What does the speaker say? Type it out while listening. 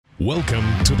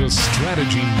Welcome to the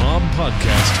Strategy Mob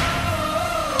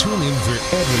Podcast. Tune in for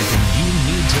everything you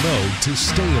need to know to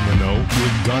stay in the know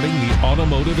regarding the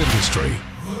automotive industry.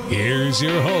 Here's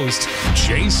your host,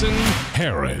 Jason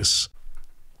Harris.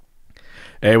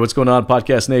 Hey, what's going on,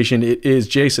 Podcast Nation? It is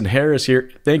Jason Harris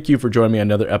here. Thank you for joining me on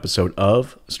another episode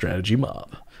of Strategy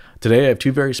Mob. Today, I have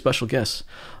two very special guests.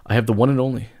 I have the one and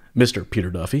only Mr. Peter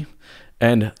Duffy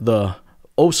and the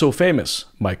oh-so-famous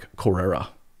Mike Correra.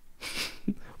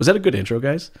 Was that a good intro,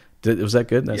 guys? Was that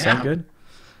good? That sound good?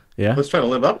 Yeah? Let's try to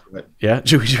live up to it. Yeah?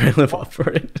 Should we try to live up for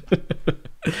it?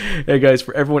 Hey, guys,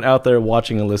 for everyone out there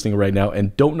watching and listening right now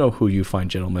and don't know who you fine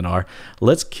gentlemen are,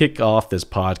 let's kick off this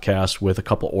podcast with a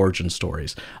couple origin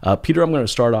stories. Peter, I'm going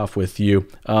to start off with you.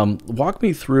 Walk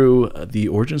me through the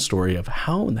origin story of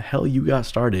how in the hell you got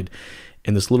started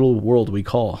in this little world we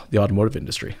call the automotive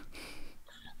industry.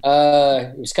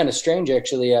 It was kind of strange,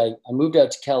 actually. I moved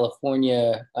out to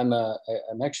California. I'm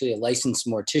actually a licensed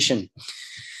mortician,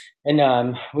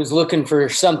 and was looking for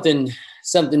something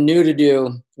new to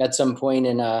do at some point.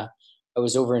 And I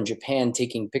was over in Japan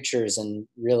taking pictures and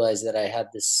realized that I had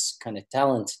this kind of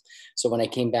talent. So when I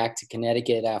came back to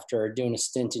Connecticut after doing a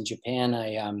stint in Japan,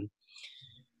 I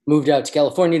moved out to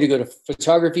California to go to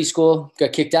photography school.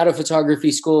 Got kicked out of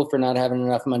photography school for not having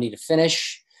enough money to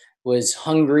finish. Was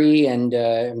hungry and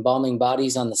embalming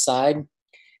bodies on the side.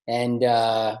 And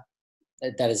that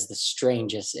is the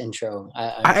strangest intro.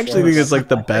 I actually think it's like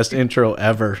the best intro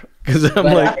ever. Because I'm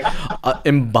like,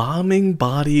 embalming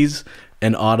bodies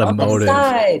and automotive.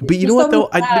 But you know what, though?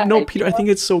 No, Peter, I think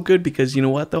it's so good because you know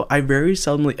what, though? I very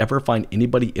seldomly ever find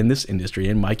anybody in this industry,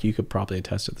 and Mike, you could probably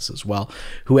attest to this as well,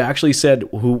 who actually said,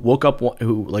 who woke up,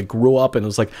 who like grew up and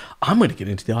was like, I'm going to get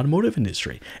into the automotive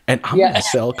industry and I'm going to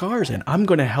sell cars and I'm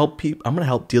going to help people. I'm going to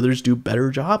help dealers do a better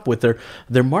job with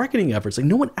their marketing efforts. Like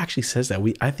no one actually says that.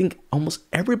 I think almost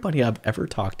everybody I've ever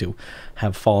talked to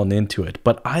have fallen into it.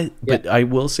 But I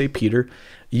will say, Peter,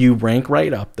 you rank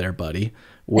right up there, buddy,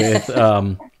 with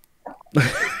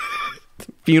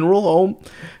funeral home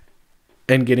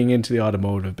and getting into the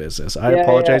automotive business. I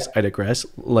apologize. I digress.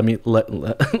 Let me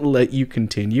let you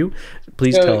continue.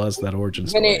 Please tell us that origin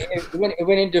story.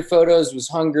 Went into photos, was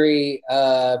hungry,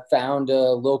 found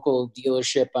a local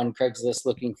dealership on Craigslist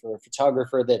looking for a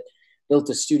photographer that built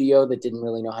a studio that didn't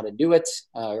really know how to do it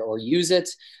or use it.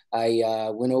 I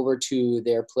went over to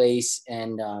their place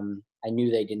and I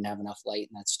knew they didn't have enough light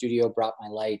in that studio, brought my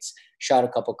lights, shot a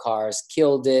couple cars,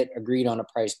 killed it, agreed on a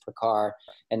price per car.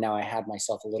 And now I had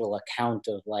myself a little account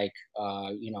of like,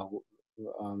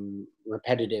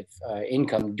 repetitive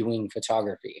income doing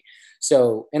photography.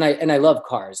 So, and I love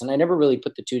cars and I never really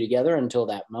put the two together until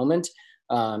that moment.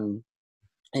 And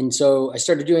so I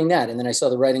started doing that. And then I saw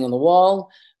the writing on the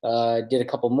wall, did a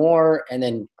couple more, and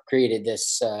then created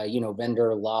this,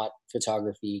 vendor lot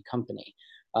photography company.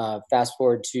 Fast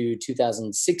forward to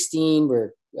 2016,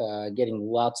 we're getting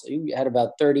lots. We had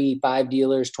about 35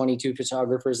 dealers, 22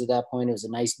 photographers at that point. It was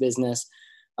a nice business,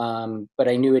 but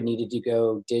I knew it needed to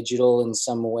go digital in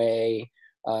some way,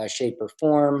 shape, or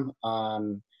form.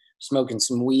 Smoking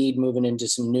some weed, moving into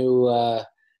some new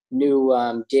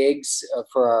gigs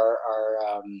for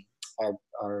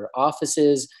our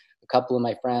offices. A couple of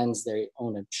my friends, they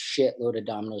own a shitload of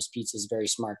Domino's pizzas, very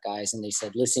smart guys, and they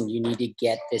said, "Listen, you need to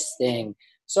get this thing."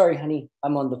 Sorry, honey,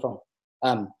 I'm on the phone.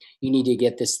 You need to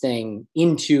get this thing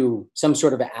into some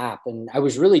sort of an app. And I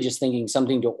was really just thinking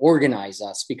something to organize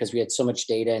us because we had so much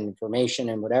data and information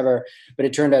and whatever, but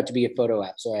it turned out to be a photo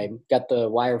app. So I got the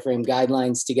wireframe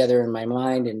guidelines together in my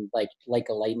mind and like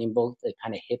a lightning bolt that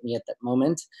kind of hit me at that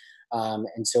moment.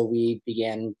 And so we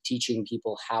began teaching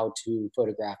people how to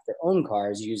photograph their own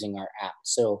cars using our app.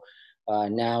 So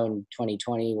now in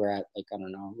 2020, we're at a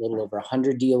little over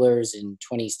 100 dealers in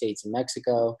 20 states in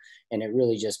Mexico, and it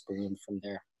really just ballooned from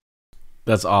there.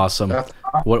 That's awesome.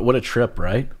 What a trip,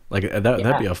 right?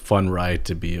 That'd be a fun ride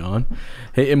to be on.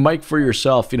 Hey, and Mike, for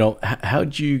yourself,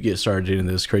 how'd you get started in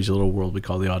this crazy little world we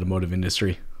call the automotive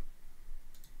industry?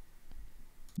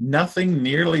 Nothing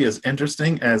nearly as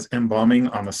interesting as embalming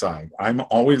on the side. I'm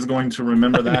always going to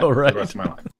remember that for the rest of my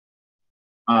life.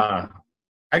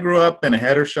 I grew up in a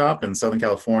header shop in Southern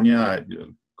California,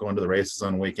 going to the races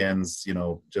on weekends,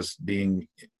 just being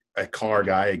a car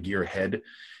guy, a gearhead.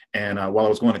 And while I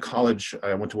was going to college,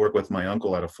 I went to work with my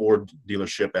uncle at a Ford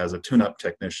dealership as a tune-up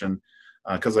technician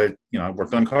because I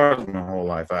worked on cars my whole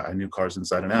life. I knew cars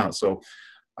inside and out. So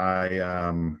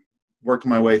I worked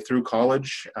my way through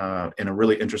college in a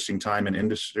really interesting time in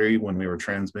industry when we were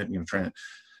transitioning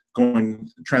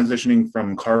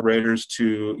from carburetors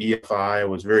to EFI. I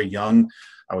was very young.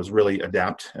 I was really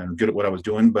adept and good at what I was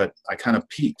doing, but I kind of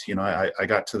peaked. I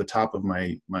got to the top of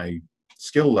my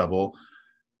skill level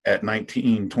at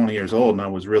 19, 20 years old. And I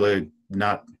was really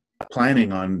not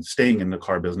planning on staying in the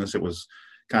car business. It was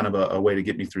kind of a way to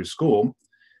get me through school.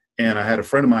 And I had a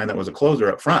friend of mine that was a closer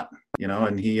up front, you know,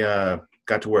 and he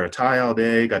got to wear a tie all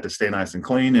day, got to stay nice and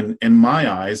clean. And in my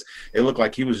eyes, it looked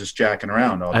like he was just jacking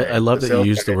around all day. I love that you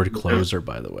used the word closer,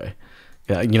 by the way.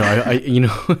 Yeah, you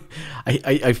know,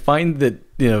 I find that,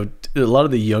 you know, a lot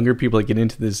of the younger people that get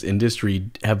into this industry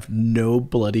have no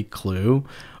bloody clue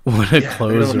what a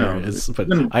closer is. But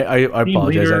I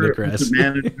apologize, I digress.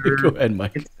 Go ahead,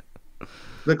 Mike.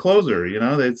 The closer, you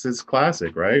know, it's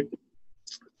classic, right?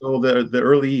 So the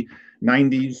early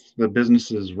 90s, the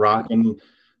business is rocking.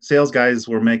 Sales guys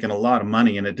were making a lot of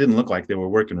money, and it didn't look like they were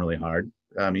working really hard.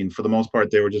 I mean, for the most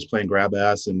part, they were just playing grab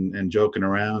ass and joking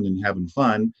around and having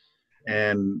fun.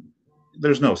 And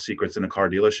there's no secrets in a car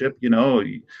dealership. You know,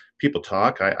 people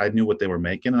talk. I knew what they were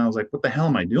making. And I was like, what the hell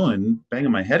am I doing? Banging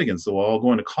my head against the wall,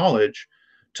 going to college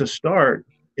to start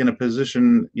in a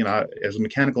position, you know, as a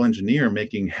mechanical engineer,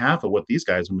 making half of what these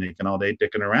guys were making all day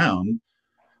dicking around.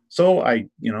 So I,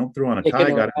 you know, threw on a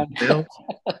tie, got into sales.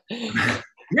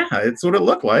 Yeah, it's what it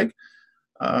looked like.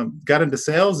 Got into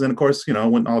sales, and of course, you know,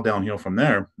 went all downhill from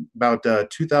there. About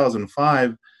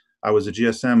 2005, I was a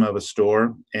GSM of a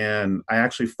store, and I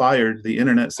actually fired the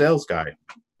internet sales guy.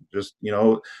 Just, you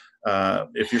know,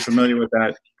 if you're familiar with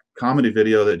that comedy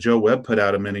video that Joe Webb put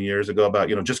out many years ago about,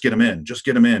 you know, just get him in, just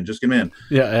get him in, just get him in.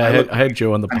 Yeah, I had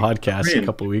Joe on the podcast a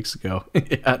couple of weeks ago.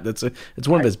 Yeah, it's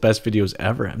one of his best videos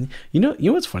ever. I mean, you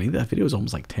know what's funny? That video is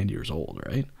almost like 10 years old,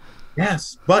 right?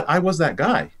 Yes, but I was that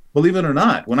guy. Believe it or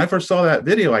not, when I first saw that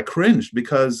video, I cringed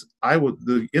because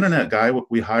the internet guy,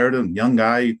 we hired a young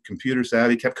guy, computer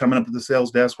savvy, kept coming up to the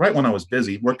sales desk right when I was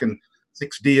busy working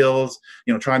 6 deals,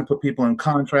 you know, trying to put people in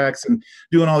contracts and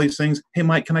doing all these things. Hey,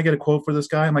 Mike, can I get a quote for this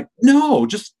guy? I'm like, no,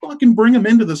 just fucking bring him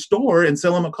into the store and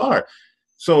sell him a car.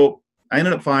 So I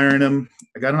ended up firing him.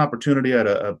 I got an opportunity at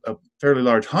a fairly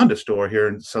large Honda store here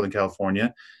in Southern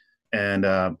California. And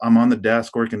I'm on the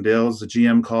desk working deals. The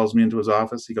GM calls me into his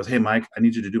office. He goes, hey, Mike, I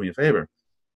need you to do me a favor.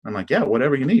 I'm like, yeah,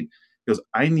 whatever you need. He goes,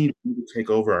 I need you to take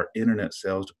over our internet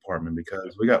sales department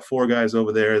because we got 4 guys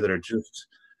over there that are just,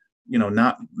 you know,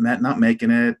 not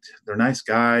making it. They're nice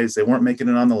guys. They weren't making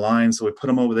it on the line. So we put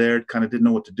them over there, kind of didn't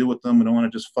know what to do with them. We don't want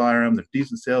to just fire them. They're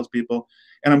decent salespeople.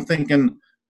 And I'm thinking,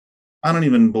 I don't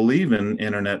even believe in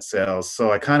internet sales.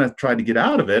 So I kind of tried to get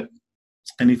out of it.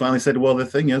 And he finally said, well, the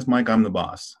thing is, Mike, I'm the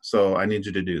boss, so I need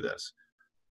you to do this.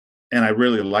 And I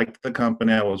really liked the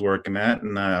company I was working at,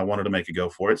 and I wanted to make a go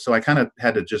for it. So I kind of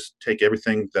had to just take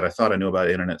everything that I thought I knew about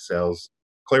internet sales,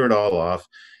 clear it all off,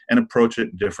 and approach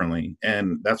it differently.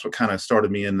 And that's what kind of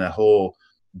started me in the whole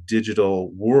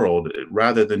digital world,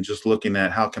 rather than just looking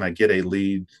at how can I get a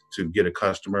lead to get a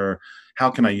customer,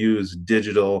 how can I use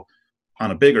digital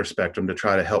on a bigger spectrum to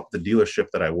try to help the dealership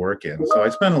that I work in. So I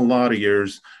spent a lot of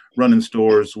years running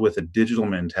stores with a digital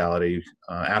mentality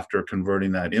after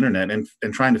converting that internet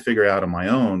and trying to figure out on my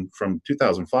own. From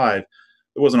 2005,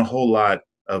 there wasn't a whole lot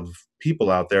of people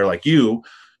out there like you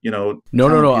know.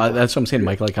 No. That's what I'm saying,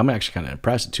 Mike. Like, I'm actually kind of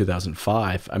impressed in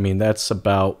 2005. I mean, that's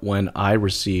about when I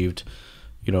received,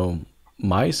 you know,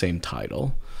 my same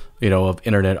title, you know, of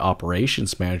internet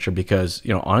operations manager, because,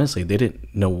 you know, honestly, they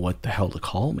didn't know what the hell to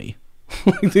call me.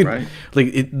 Right.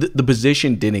 The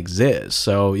position didn't exist.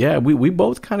 So yeah, we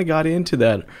both kind of got into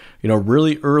that, you know,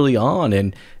 really early on.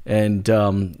 And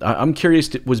I'm curious,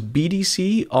 was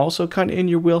BDC also kind of in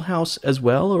your wheelhouse as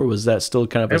well, or was that still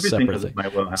kind of a separate thing? My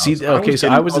wheelhouse. See, okay, so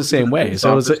I was the same way.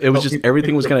 So it was just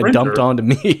everything was kind of dumped onto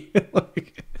me.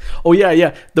 Like, oh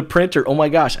yeah, the printer. Oh my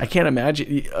gosh, I can't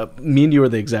imagine. Me and you are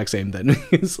the exact same then.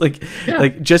 It's like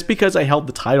just because I held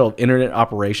the title of Internet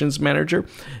Operations Manager,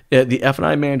 the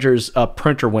F&I manager's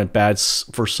printer went bad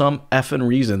for some effing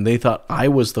reason. They thought I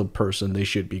was the person they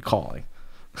should be calling.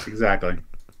 Exactly.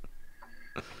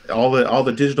 All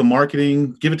the digital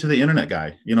marketing, give it to the internet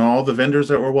guy. You know, all the vendors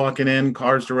that were walking in,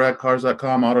 Cars Direct,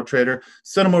 Cars.com, Auto Trader,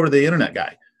 send them over to the internet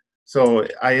guy. So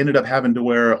I ended up having to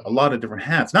wear a lot of different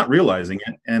hats, not realizing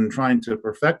it, and trying to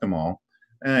perfect them all.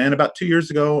 And about 2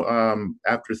 years ago,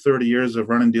 after 30 years of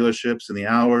running dealerships and the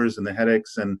hours and the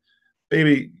headaches and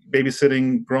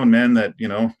babysitting grown men that, you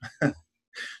know,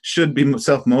 should be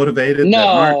self-motivated.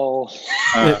 No.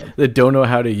 That don't know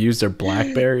how to use their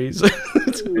Blackberries.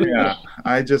 Yeah.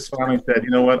 I just finally said, you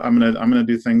know what, I'm gonna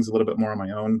do things a little bit more on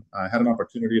my own. I had an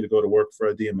opportunity to go to work for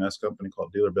a DMS company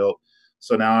called Dealer-Built.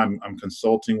 So now I'm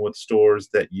consulting with stores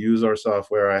that use our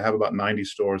software. I have about 90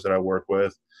 stores that I work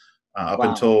with. Up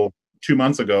until 2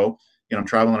 months ago, you know, I'm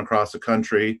traveling across the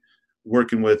country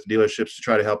working with dealerships to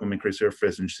try to help them increase their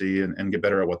efficiency and get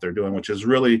better at what they're doing, which is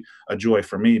really a joy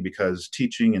for me, because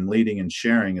teaching and leading and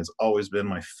sharing has always been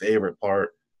my favorite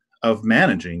part of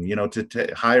managing. You know,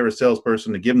 to hire a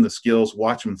salesperson, to give him the skills,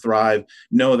 watch him thrive,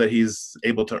 know that he's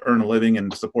able to earn a living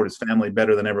and support his family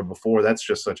better than ever before. That's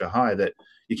just such a high that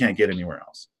you can't get anywhere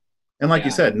else. And like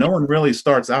you said, no one really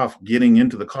starts off getting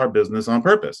into the car business on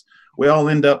purpose. We all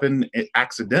end up in it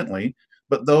accidentally,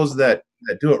 but those that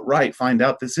do it right find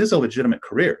out this is a legitimate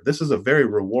career. This is a very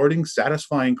rewarding,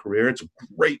 satisfying career. It's a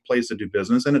great place to do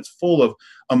business, and it's full of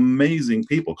amazing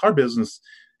people. Car business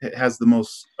has the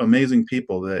most amazing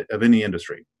people of any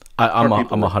industry. I'm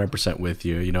 100% with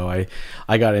you. You know,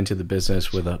 I got into the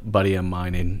business with a buddy of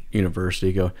mine in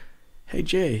university. Go, hey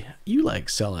Jay, you like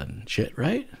selling shit,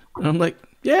 right? And I'm like,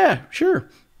 yeah, sure.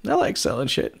 I like selling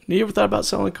shit. You ever thought about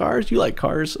selling cars? You like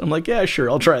cars? I'm like, yeah, sure.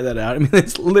 I'll try that out. I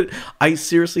mean, I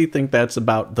seriously think that's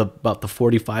about the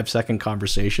 45-second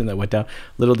conversation that went down.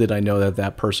 Little did I know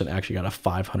that person actually got a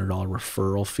 $500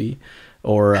 referral fee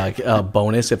or a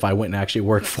bonus if I went and actually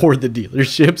worked for the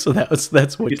dealership. So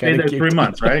that's what you stayed there 3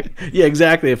 months, right? Yeah,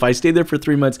 exactly. If I stayed there for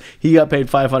 3 months, he got paid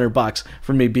 $500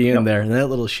 for me being there, and that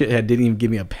little shithead didn't even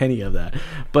give me a penny of that.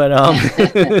 But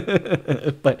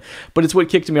but it's what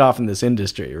kicked me off in this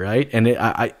industry, right? And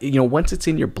I you know, once it's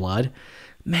in your blood,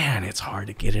 man, it's hard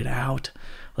to get it out.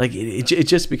 Like it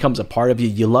just becomes a part of you.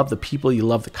 You love the people, you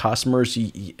love the customers.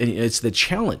 It's the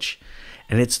challenge.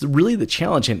 And it's really the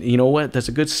challenge. And you know what? That's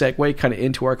a good segue kind of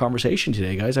into our conversation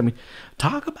today, guys. I mean,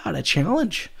 talk about a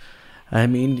challenge. I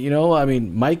mean, you know,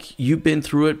 Mike, you've been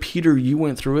through it. Peter, you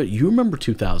went through it. You remember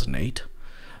 2008.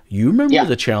 You remember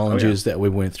the challenges that we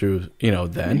went through, you know,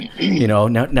 then. You know,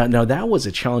 now that was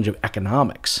a challenge of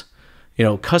economics. You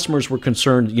know, customers were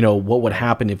concerned, you know, what would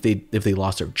happen if they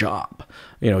lost their job.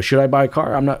 You know, should I buy a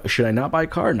car? Should I not buy a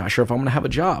car? Not sure if I'm going to have a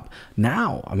job.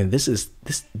 Now, I mean, this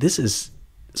is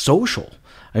social.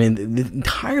 I mean, it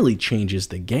entirely changes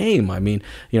the game. I mean,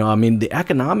 you know, the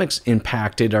economics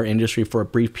impacted our industry for a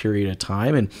brief period of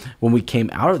time, and when we came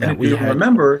out of that,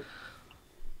 remember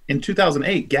in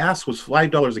 2008, gas was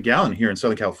 $5 a gallon here in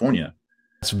Southern California.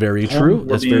 That's very true.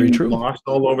 That's very true. Lost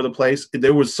all over the place.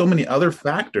 There was so many other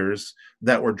factors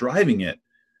that were driving it.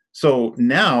 So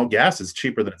now gas is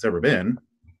cheaper than it's ever been,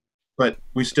 but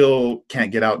we still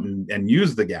can't get out and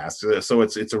use the gas. So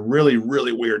it's a really,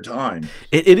 really weird time.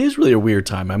 It is really a weird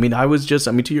time. I mean,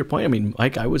 to your point, I mean,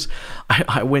 Mike, I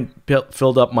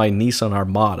filled up my Nissan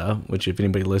Armada, which if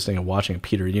anybody listening and watching,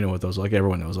 Peter, you know what those, like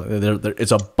everyone knows,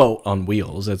 it's a boat on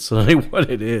wheels. That's like what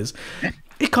it is.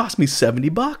 It cost me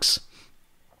 $70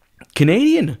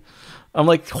 Canadian. I'm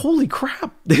like, holy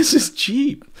crap, this is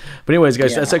cheap. But anyways,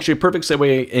 guys, that's actually a perfect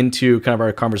segue into kind of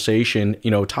our conversation, you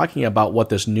know, talking about what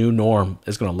this new norm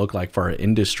is going to look like for our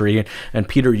industry. And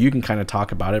Peter, you can kind of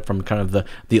talk about it from kind of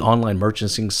the online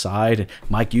merchanting side. And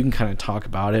Mike, you can kind of talk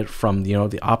about it from, you know,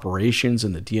 the operations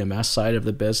and the DMS side of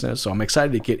the business. So I'm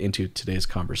excited to get into today's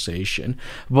conversation.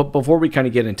 But before we kind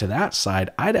of get into that side,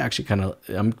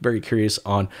 I'm very curious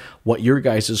on what your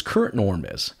guys' current norm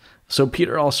is. So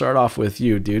Peter, I'll start off with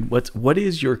you, dude. What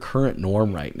is your current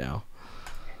norm right now?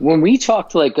 When we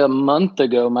talked like a month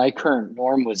ago, my current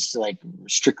norm was like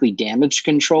strictly damage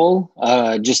control,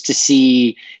 just to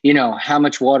see, you know, how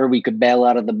much water we could bail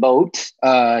out of the boat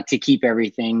to keep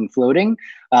everything floating.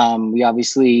 We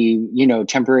obviously, you know,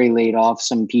 temporarily laid off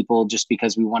some people just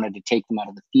because we wanted to take them out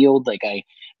of the field. Like I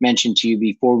mentioned to you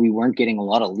before, we weren't getting a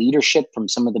lot of leadership from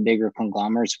some of the bigger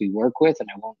conglomerates we work with, and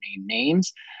I won't name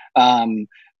names.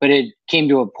 But it came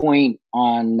to a point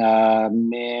on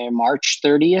March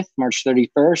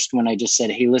 31st, when I just said,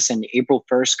 hey, listen, April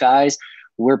 1st, guys,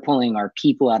 we're pulling our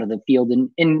people out of the field. And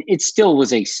it still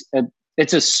was it's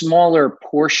a smaller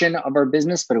portion of our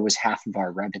business, but it was half of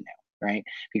our revenue, right?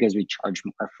 Because we charge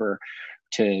more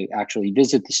to actually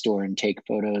visit the store and take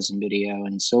photos and video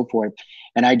and so forth.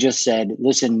 And I just said,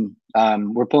 listen,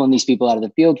 we're pulling these people out of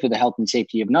the field for the health and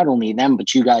safety of not only them,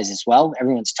 but you guys as well.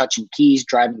 Everyone's touching keys,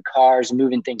 driving cars,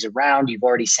 moving things around. You've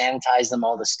already sanitized them,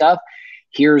 all the stuff.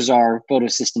 Here's our photo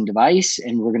system device,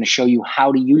 and we're going to show you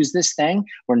how to use this thing.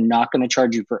 We're not going to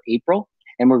charge you for April,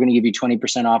 and we're going to give you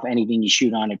 20% off anything you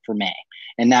shoot on it for May.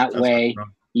 And that's way,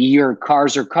 your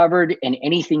cars are covered, and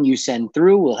anything you send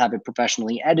through, we'll have it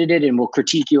professionally edited, and we'll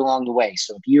critique you along the way.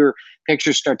 So if your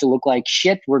pictures start to look like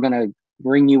shit, we're going to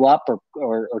bring you up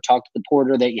or talk to the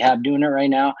porter that you have doing it right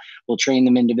now. We'll train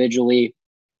them individually,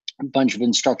 a bunch of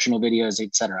instructional videos,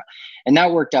 etc. And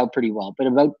that worked out pretty well. But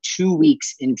about 2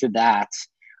 weeks into that,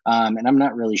 and I'm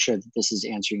not really sure that this is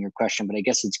answering your question, but I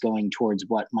guess it's going towards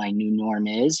what my new norm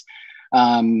is.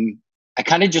 I I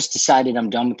kind of just decided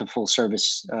I'm done with the full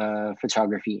service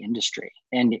photography industry.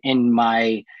 And in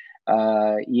my,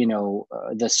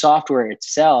 the software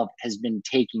itself has been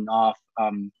taking off,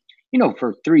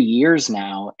 for 3 years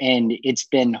now. And it's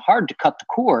been hard to cut the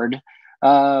cord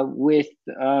with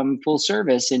full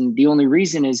service. And the only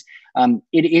reason is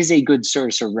it is a good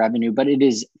source of revenue, but it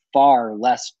is far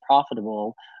less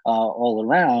profitable all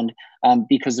around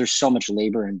because there's so much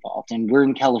labor involved. And we're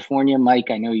in California, Mike.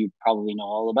 I know you probably know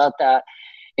all about that.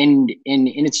 And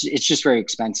it's just very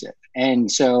expensive.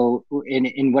 And so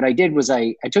and what I did was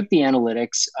I took the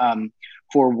analytics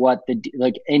for what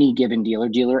any given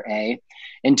dealer A,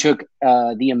 and took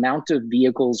the amount of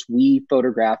vehicles we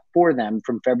photographed for them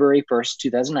from February 1st,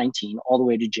 2019, all the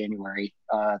way to January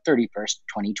 31st,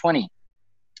 2020.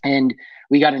 And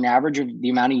we got an average of the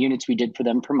amount of units we did for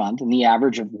them per month and the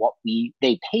average of what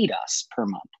they paid us per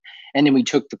month. And then we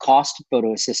took the cost of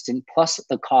photo assistant plus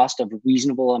the cost of a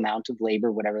reasonable amount of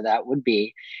labor, whatever that would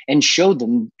be, and showed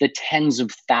them the tens of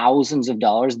thousands of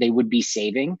dollars they would be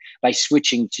saving by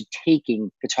switching to taking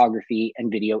photography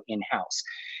and video in-house.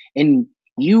 And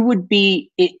you would be,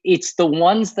 it's the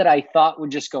ones that I thought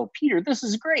would just go, Peter, this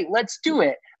is great, let's do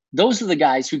it. Those are the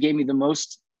guys who gave me the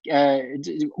most,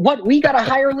 we got to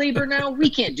hire labor now?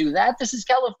 We can't do that. This is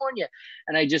California.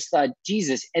 And I just thought,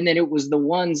 Jesus. And then it was the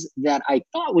ones that I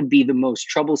thought would be the most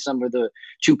troublesome or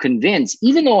to convince,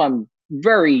 even though I'm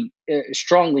very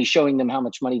strongly showing them how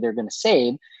much money they're going to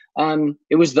save.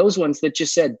 It was those ones that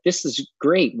just said, this is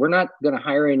great. We're not going to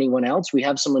hire anyone else. We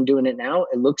have someone doing it now.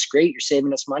 It looks great. You're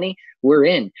saving us money. We're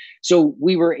in. So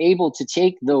we were able to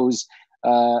take those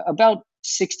about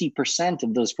 60%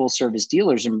 of those full service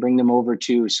dealers and bring them over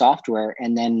to software.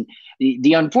 And then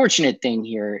the unfortunate thing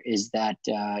here is that,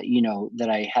 that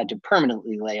I had to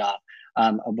permanently lay off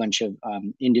a bunch of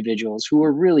individuals who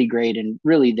were really great and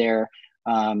really there,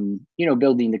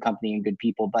 building the company and good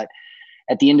people. But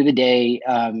at the end of the day,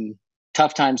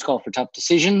 tough times call for tough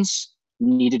decisions.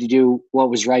 Needed to do what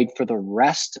was right for the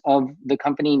rest of the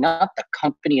company, not the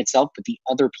company itself, but the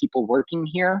other people working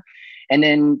here. And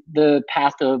then the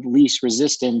path of least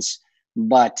resistance,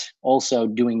 but also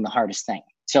doing the hardest thing.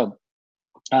 So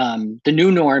the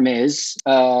new norm is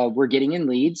we're getting in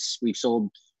leads. We've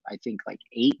sold, I think, like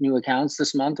 8 new accounts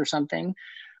this month or something,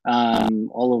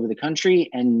 all over the country.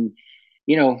 And,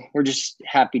 we're just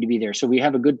happy to be there. So we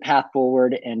have a good path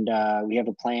forward, and we have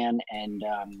a plan, and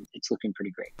it's looking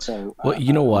pretty great. So, well,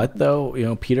 you know what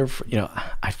though, Peter,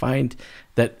 I find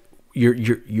that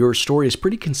your story is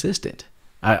pretty consistent.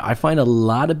 I find a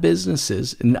lot of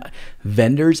businesses and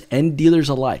vendors and dealers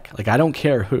alike, like I don't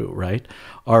care who, right,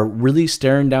 are really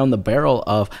staring down the barrel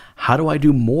of how do I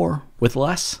do more with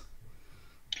less?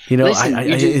 Listen,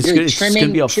 it's going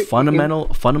to be a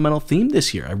fundamental theme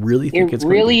this year. I really think it's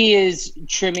really is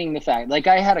trimming the fact. Like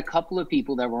I had a couple of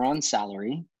people that were on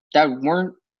salary that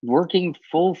weren't working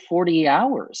full 40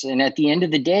 hours. And at the end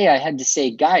of the day, I had to say,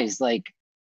 guys, like,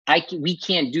 we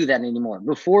can't do that anymore.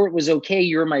 Before it was okay.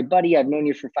 You're my buddy. I've known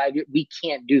you for 5 years. We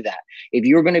can't do that. If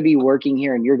you're going to be working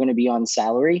here and you're going to be on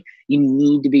salary, you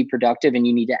need to be productive, and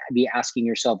you need to be asking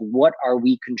yourself, what are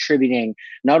we contributing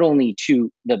not only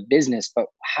to the business, but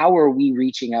how are we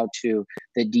reaching out to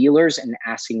the dealers and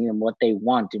asking them what they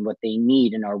want and what they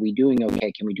need? And are we doing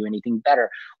okay? Can we do anything better?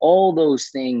 All those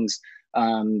things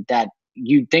that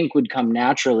you'd think would come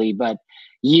naturally, but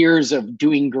years of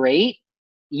doing great,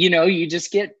 you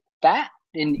just get fat.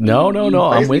 And no,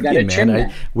 I'm with you,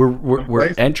 man.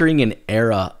 We're entering an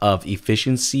era of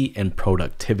efficiency and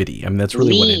productivity. I mean, that's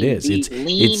really what it is. It's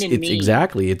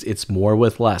exactly. It's more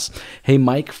with less. Hey,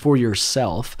 Mike, for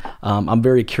yourself, I'm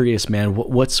very curious, man.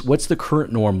 What's the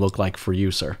current norm look like for you,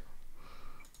 sir?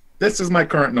 This is my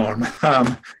current norm.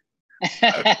 Up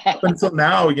until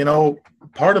now,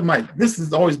 this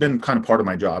has always been kind of part of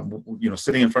my job.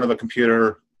 Sitting in front of a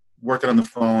computer, working on the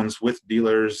phones with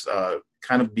dealers,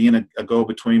 kind of being a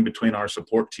go-between between our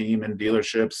support team and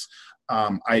dealerships.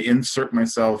 I insert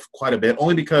myself quite a bit,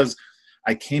 only because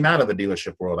I came out of the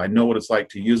dealership world. I know what it's like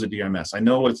to use a DMS. I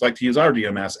know what it's like to use our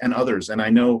DMS and others, and I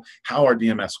know how our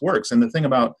DMS works. And the thing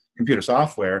about computer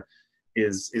software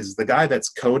is the guy that's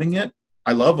coding it,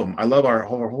 I love them. I love our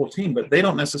whole team, but they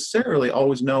don't necessarily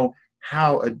always know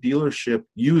how a dealership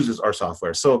uses our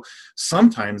software. So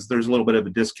sometimes there's a little bit of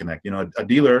a disconnect. A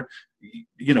dealer,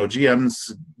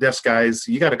 GMs, desk guys,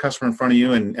 you got a customer in front of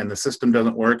you and the system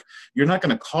doesn't work. You're not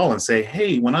going to call and say,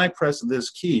 hey, when I press this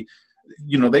key,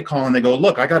 they call and they go,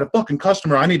 look, I got a fucking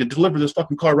customer. I need to deliver this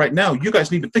fucking car right now. You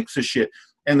guys need to fix this shit.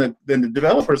 And then the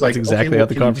developer's like, that's exactly how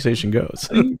the conversation goes.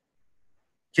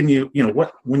 Can you,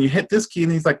 when you hit this key,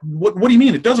 and he's like, what do you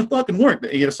mean? It doesn't fucking work.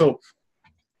 So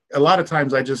a lot of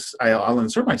times I'll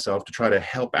insert myself to try to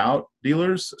help out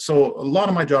dealers. So a lot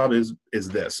of my job is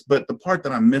this, but the part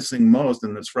that I'm missing most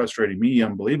and that's frustrating me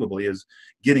unbelievably is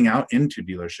getting out into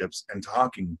dealerships and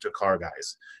talking to car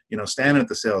guys, standing at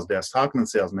the sales desk, talking to the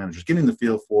sales managers, getting the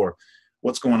feel for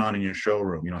what's going on in your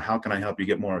showroom. How can I help you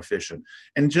get more efficient?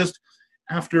 And just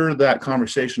after that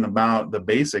conversation about the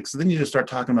basics, then you just start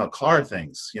talking about car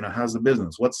things. How's the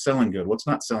business? What's selling good? What's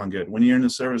not selling good? When you're in the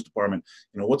service department,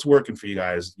 what's working for you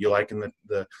guys? You liking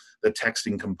the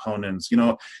texting components?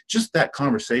 Just that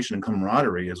conversation and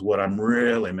camaraderie is what I'm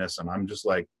really missing. I'm just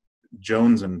like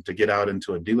jonesing to get out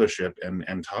into a dealership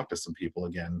and talk to some people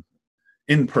again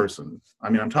in person. I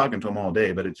mean, I'm talking to them all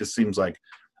day, but it just seems like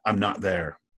I'm not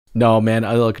there. No, man.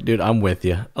 Look, dude, I'm with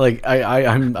you. Like,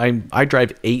 I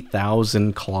drive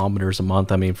 8,000 kilometers a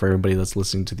month. I mean, for everybody that's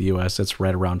listening to the U.S., it's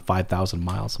right around 5,000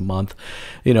 miles a month.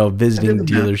 Visiting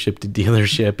dealership to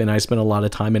dealership, and I spend a lot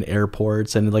of time in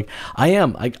airports. And like,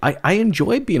 I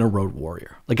enjoy being a road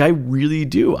warrior. Like, I really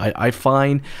do. I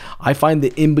find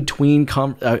the in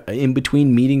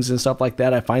between meetings and stuff like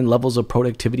that. I find levels of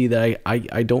productivity that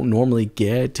I don't normally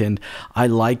get, and I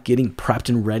like getting prepped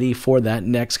and ready for that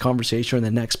next conversation or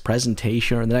the next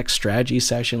presentation or the next strategy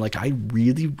session. Like, I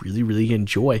really, really, really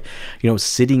enjoy,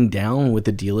 sitting down with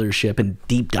the dealership and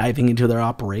deep diving into their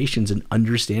operations and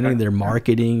understanding their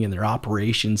marketing and their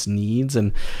operations needs.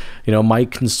 And, my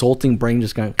consulting brain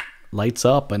just kind of lights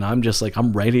up, and I'm just like,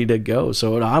 I'm ready to go.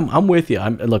 So I'm with you.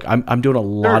 I'm doing a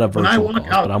lot of virtual calls,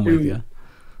 but I'm with you.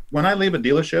 When I leave a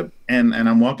dealership and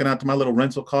I'm walking out to my little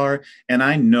rental car and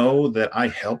I know that I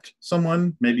helped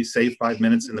someone maybe save 5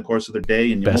 minutes in the course of their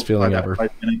day, and you best feeling ever. 5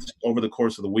 minutes over the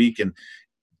course of the week, and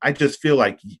I just feel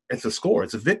like it's a score,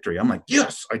 it's a victory. I'm like,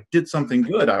 yes, I did something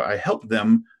good. I helped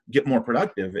them get more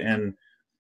productive. And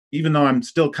even though I'm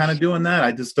still kind of doing that,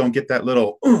 I just don't get that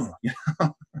little.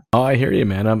 Oh, I hear you,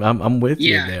 man. I'm with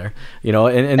you there.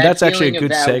 And that's actually a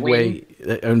good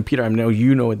segue. And Peter, I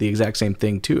know the exact same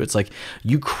thing too. It's like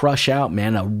you crush out,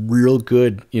 man, a real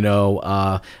good,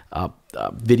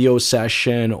 video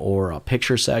session or a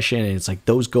picture session, and it's like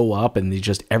those go up,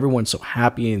 and everyone's so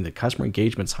happy, and the customer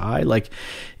engagement's high. Like,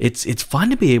 it's fun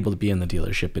to be able to be in the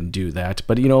dealership and do that.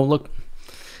 But look,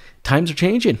 times are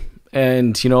changing.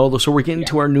 And, so we're getting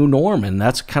to our new norm, and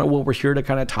that's kind of what we're here to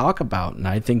kind of talk about. And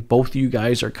I think both of you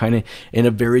guys are kind of in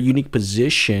a very unique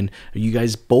position. You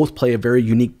guys both play a very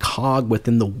unique cog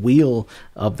within the wheel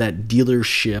of that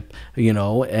dealership,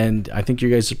 and I think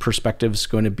your guys' perspective is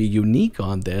going to be unique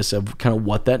on this, of kind of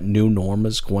what that new norm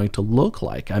is going to look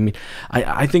like. I mean,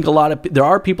 I think there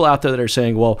are people out there that are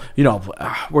saying, well,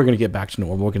 we're going to get back to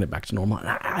normal. We're going to get back to normal.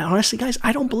 And honestly, guys,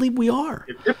 I don't believe we are.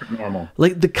 It's different normal.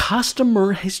 Like, the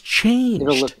customer has changed.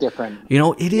 It'll look different.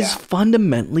 It is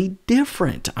fundamentally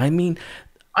different. I mean,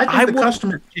 I think the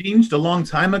customer changed a long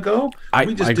time ago.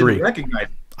 We just didn't recognize it.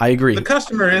 I agree. The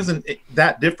customer isn't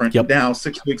that different now,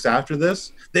 6 weeks after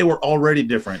this. They were already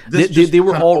different. They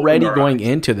were already going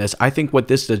into this. I think what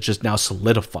this does just now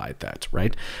solidified that,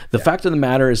 right? The fact of the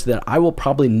matter is that I will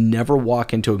probably never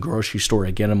walk into a grocery store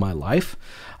again in my life.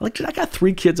 Like, I got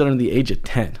 3 kids under the age of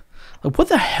 10. Like, what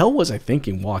the hell was I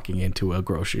thinking walking into a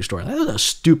grocery store? That was the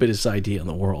stupidest idea in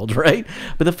the world, right?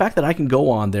 But the fact that I can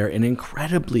go on there and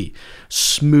incredibly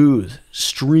smooth,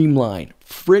 streamlined,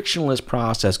 frictionless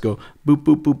process, go boop,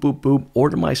 boop, boop, boop, boop,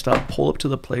 order my stuff, pull up to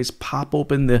the place, pop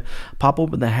open the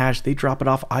hash, they drop it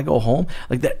off, I go home.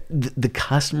 Like, that, the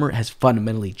customer has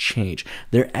fundamentally changed.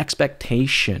 Their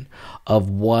expectation of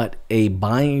what a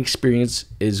buying experience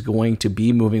is going to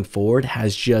be moving forward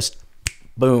has just,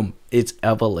 boom, it's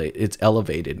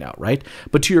elevated now, right?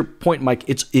 But to your point, Mike,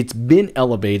 it's been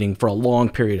elevating for a long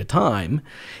period of time.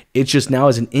 It's just now,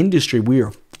 as an industry, we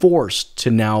are forced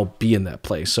to now be in that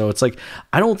place. So it's like,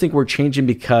 I don't think we're changing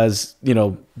because,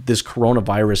 this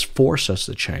coronavirus forced us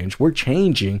to change. We're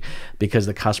changing because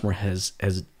the customer has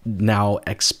now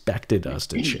expected us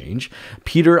to change.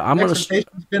 Peter, I'm going to...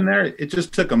 Expectation's been there. It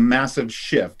just took a massive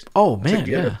shift. Oh, man,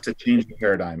 to change the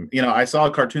paradigm. I saw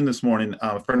a cartoon this morning.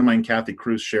 A friend of mine, Kathy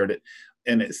Cruz, shared it.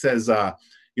 And it says,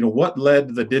 what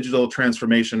led the digital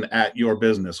transformation at your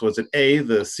business? Was it A,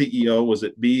 the CEO? Was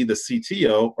it B, the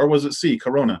CTO? Or was it C,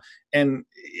 Corona? And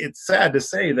it's sad to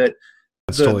say that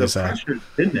the pressure's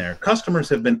been there. Customers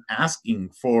have been asking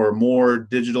for more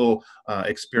digital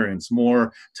experience,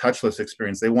 more touchless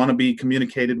experience. They want to be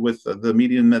communicated with the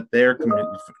medium that they're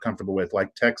comfortable with,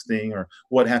 like texting or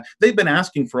what have. They've been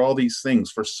asking for all these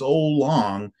things for so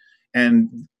long,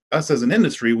 and us as an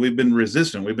industry, we've been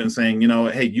resistant. We've been saying,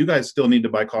 hey, you guys still need to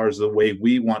buy cars the way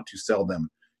we want to sell them.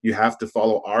 You have to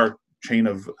follow our chain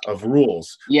of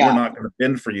rules. We're not going to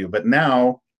bend for you. But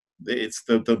now it's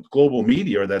the global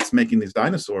media that's making these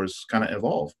dinosaurs kind of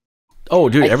evolve. Oh,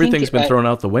 dude, everything's been thrown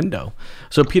out the window.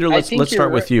 So, Peter, let's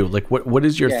start with you. Like, what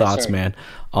is your thoughts, man,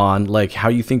 on like how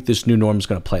you think this new norm is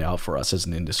going to play out for us as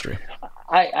an industry?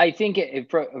 I think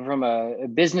from a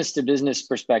business to business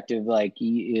perspective, like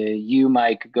you,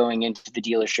 Mike, going into the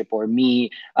dealership, or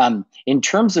me, in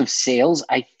terms of sales,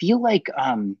 I feel like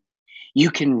you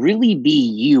can really be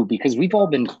you, because we've all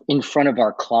been in front of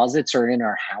our closets or in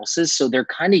our houses. So they're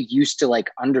kind of used to like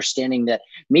understanding that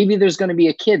maybe there's going to be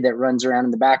a kid that runs around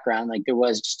in the background like there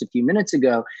was just a few minutes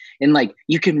ago. And like,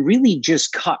 you can really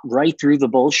just cut right through the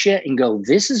bullshit and go,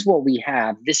 this is what we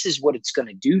have. This is what it's going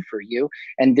to do for you.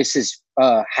 And this is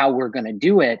how we're going to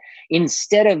do it,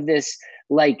 instead of this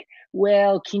like,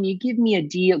 well, can you give me a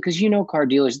deal? Because, car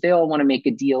dealers, they all want to make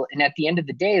a deal. And at the end of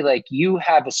the day, like, you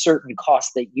have a certain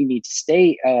cost that you need to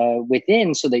stay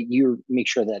within so that you make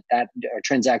sure that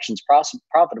transaction's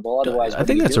profitable. Otherwise, I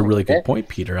think that's a really good point,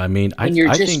 Peter. I mean,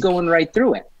 you're just going right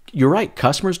through it. You're right.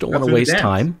 Customers don't want to waste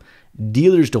time.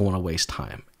 Dealers don't want to waste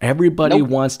time. Everybody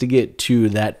wants to get to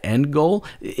that end goal.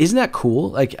 Isn't that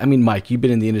cool? Like, I mean, Mike, you've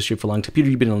been in the industry for a long time. Peter,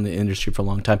 you've been in the industry for a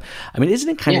long time. I mean, isn't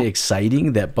it kind of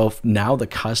exciting that both now the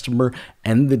customer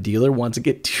and the dealer want to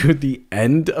get to the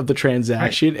end of the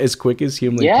transaction as quick as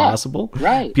humanly possible?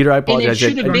 Right. Peter, I apologize.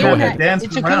 Go ahead.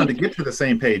 Dancing around to get to the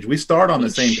same page. We start on the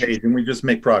same page and we just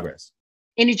make progress.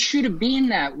 And it should have been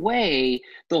that way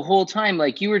the whole time.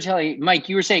 Like you were telling, Mike,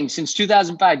 you were saying since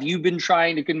 2005, you've been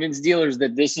trying to convince dealers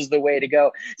that this is the way to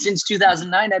go. Since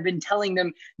 2009, I've been telling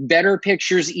them better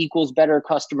pictures equals better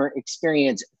customer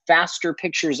experience. Faster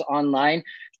pictures online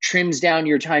trims down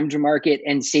your time to market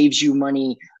and saves you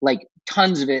money, like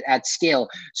tons of it at scale.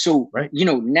 So,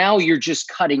 now you're just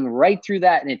cutting right through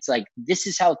that. And it's like, this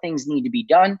is how things need to be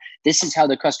done. This is how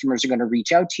the customers are going to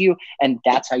reach out to you. And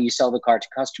that's how you sell the car to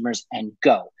customers and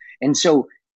go. And so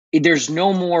there's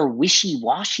no more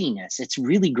wishy-washiness. It's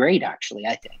really great, actually,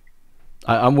 I think.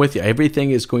 I'm with you.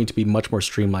 Everything is going to be much more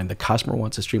streamlined. The customer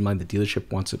wants it streamlined. The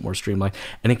dealership wants it more streamlined.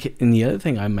 And the other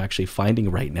thing I'm actually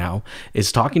finding right now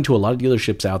is talking to a lot of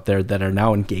dealerships out there that are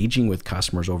now engaging with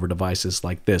customers over devices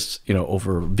like this,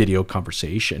 over video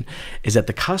conversation, is that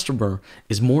the customer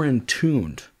is more in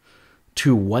tune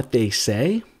to what they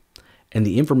say and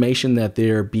the information that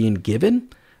they're being given,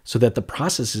 so that the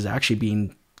process is actually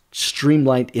being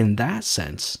streamlined in that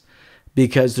sense,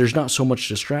 because there's not so much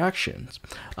distractions.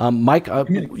 Mike,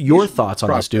 your thoughts on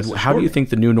this, dude? How do you think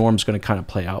the new norm is going to kind of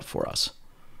play out for us?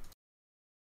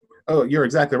 Oh, you're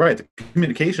exactly right. The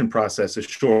communication process is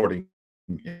shorting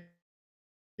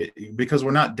because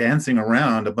we're not dancing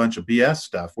around a bunch of BS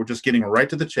stuff. We're just getting right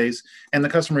to the chase, and the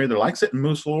customer either likes it and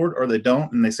moves forward, or they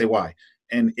don't, and they say why.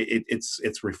 And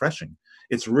it's refreshing.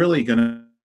 It's really gonna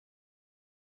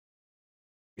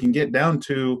can get down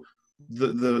to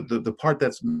the part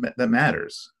that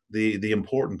matters, the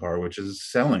important part, which is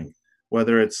selling,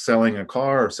 whether it's selling a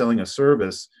car or selling a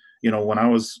service. When I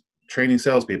was training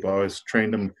salespeople, I always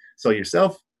trained them: sell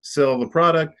yourself, sell the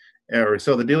product, or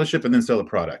sell the dealership, and then sell the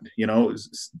product.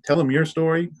 Tell them your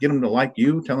story, get them to like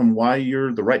you, tell them why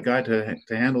you're the right guy to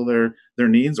handle their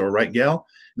needs, or right gal.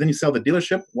 Then you sell the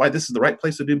dealership, why this is the right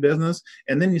place to do business,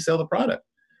 and then you sell the product.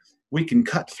 We can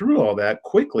cut through all that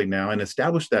quickly now and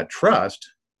establish that trust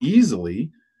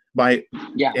easily by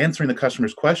answering the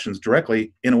customer's questions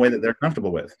directly in a way that they're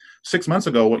comfortable with. 6 months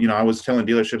ago, I was telling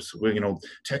dealerships,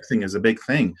 texting is a big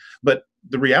thing. But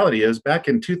the reality is, back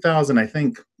in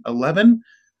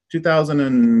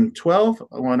 2012,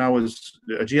 when I was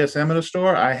a GSM at a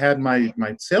store, I had my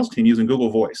sales team using Google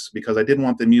Voice because I didn't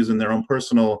want them using their own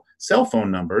personal cell phone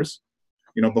numbers,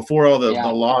 before all the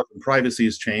laws and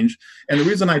privacies changed. And the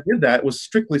reason I did that was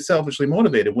strictly selfishly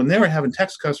motivated. When they were having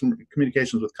text customer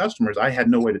communications with customers, I had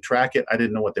no way to track it. I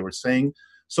didn't know what they were saying.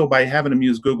 So by having them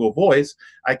use Google Voice,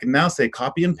 I can now say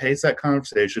copy and paste that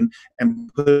conversation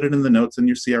and put it in the notes in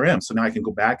your CRM. So now I can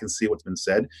go back and see what's been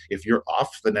said. If you're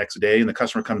off the next day and the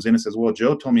customer comes in and says, well,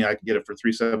 Joe told me I could get it for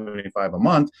 $375 a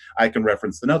month, I can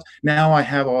reference the notes. Now I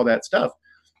have all that stuff.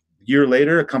 A year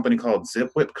later, a company called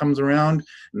ZipWhip comes around,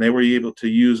 and they were able to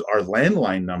use our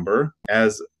landline number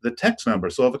as the text number.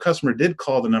 So if a customer did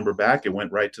call the number back, it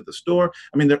went right to the store.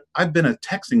 I mean, I've been a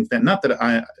texting fan. Not that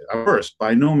I first,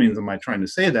 by no means am I trying to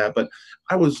say that, but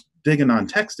I was digging on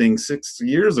texting 6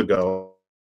 years ago.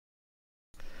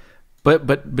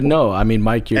 But no, I mean,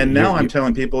 Mike, now I'm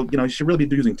telling people, you should really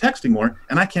be using texting more,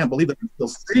 and I can't believe that I'm still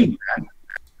saying that.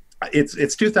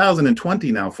 It's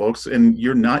 2020 now, folks, and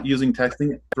you're not using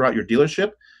texting throughout your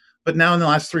dealership. But now in the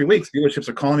last 3 weeks, dealerships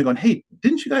are calling me going, hey,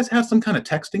 didn't you guys have some kind of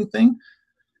texting thing?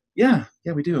 Yeah,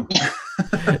 we do.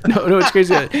 no, it's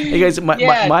crazy. Hey guys,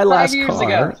 my last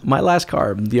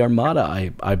car, the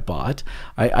Armada I bought,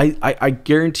 I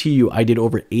guarantee you I did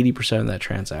over 80% of that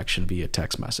transaction via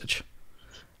text message.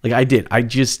 Like I did.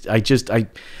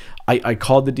 I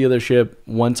called the dealership.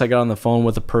 Once I got on the phone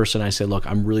with a person, I said, look,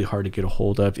 I'm really hard to get a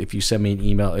hold of. If you send me an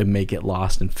email, it may get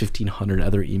lost in 1,500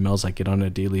 other emails I get on a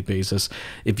daily basis.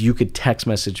 If you could text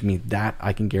message me that,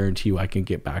 I can guarantee you I can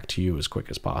get back to you as quick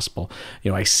as possible.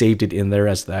 You know, I saved it in there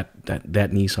as that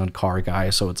Nissan car guy.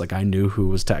 So it's like I knew who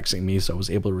was texting me, so I was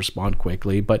able to respond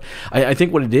quickly. But I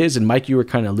think what it is, and Mike, you were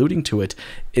kind of alluding to it,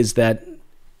 is that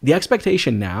the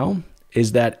expectation now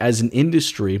is that as an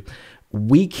industry,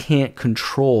 we can't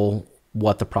control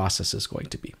what the process is going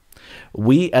to be.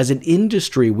 We, as an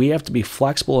industry, we have to be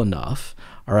flexible enough,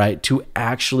 all right, to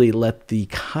actually let the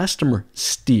customer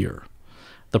steer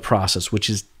the process, which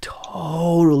is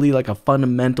totally like a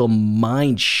fundamental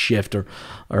mind shift or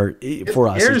for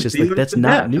us. It's just like, that's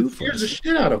not new for us. It scares the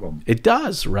shit out of them. It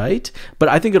does, right? But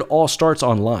I think it all starts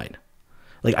online.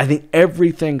 Like, I think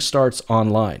everything starts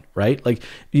online, right? Like,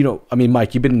 you know, I mean,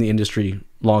 Mike, you've been in the industry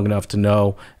long enough to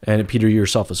know, and Peter,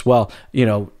 yourself as well, you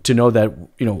know, to know that,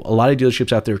 you know, a lot of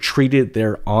dealerships out there treated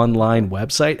their online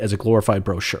website as a glorified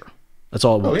brochure. That's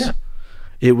all it was. Yeah.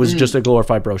 It was just a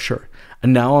glorified brochure.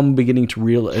 And now I'm beginning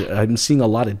to I'm seeing a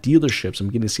lot of dealerships. I'm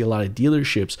beginning to see a lot of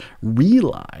dealerships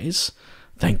realize,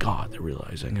 thank God they're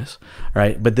realizing this,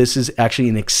 right? But this is actually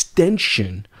an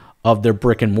extension of their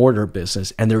brick and mortar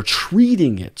business, and they're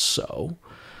treating it so.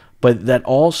 But that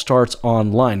all starts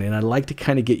online. And I'd like to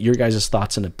kind of get your guys'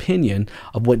 thoughts and opinion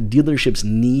of what dealerships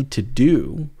need to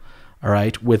do, all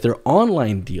right, with their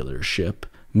online dealership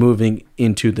moving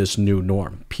into this new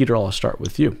norm. Peter, I'll start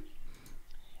with you.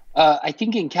 I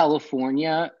think in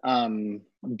California,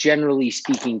 generally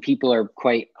speaking, people are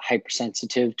quite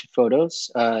hypersensitive to photos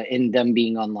in them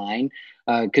being online.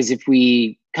 Because if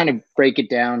we kind of break it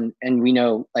down, and we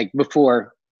know, like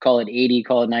before, call it 80,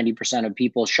 call it 90% of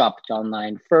people shopped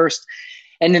online first.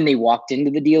 And then they walked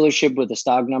into the dealership with a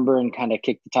stock number and kind of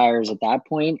kicked the tires at that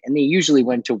point. And they usually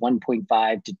went to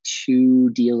 1.5 to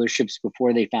 2 dealerships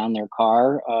before they found their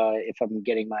car. If I'm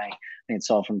getting it's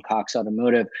all from Cox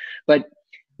Automotive. But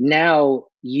now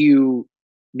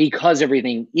because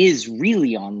everything is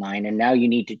really online, and now you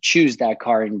need to choose that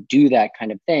car and do that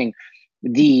kind of thing,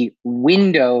 the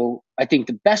window, I think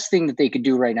the best thing that they could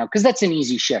do right now, because that's an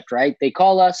easy shift, right? They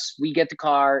call us, we get the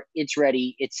car, it's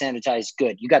ready, it's sanitized,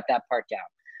 good. You got that part down.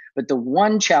 But the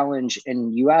one challenge,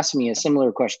 and you asked me a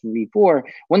similar question before,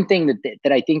 one thing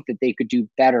that I think that they could do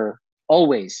better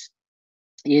always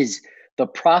is the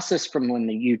process from when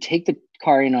you take the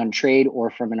car in on trade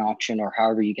or from an auction or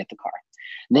however you get the car.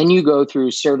 Then you go through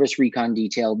service, recon,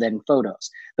 detail, then photos.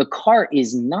 The car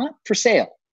is not for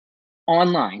sale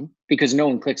online, because no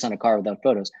one clicks on a car without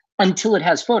photos until it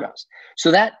has photos. So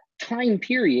that time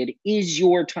period is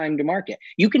your time to market.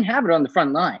 You can have it on the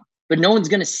front line, but no one's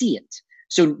going to see it.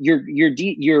 So your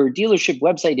dealership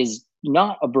website is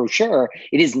not a brochure.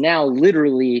 It is now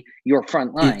literally your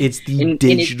front line. It's the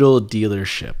digital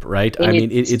dealership, right? I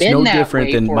mean, it's no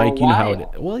different than, Mike, you know how it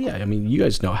is. Well, yeah, I mean, you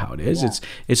guys know how it is. Yeah.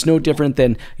 It's no different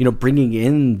than, you know, bringing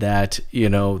in that, you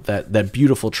know, that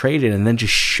beautiful trade-in and then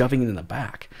just shoving it in the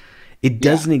back. It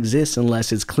doesn't exist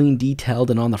unless it's clean,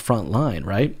 detailed, and on the front line,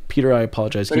 right? Peter, I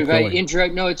apologize. But if I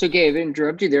interrupt, no, it's okay. If I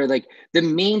interrupt you there, like the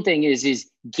main thing is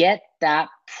get that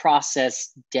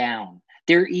process down.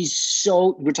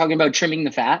 We're talking about trimming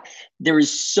the fat. There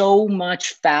is so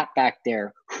much fat back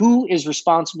there. Who is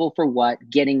responsible for what,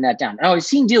 getting that down? Now, I've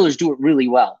seen dealers do it really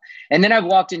well. And then I've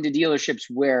walked into dealerships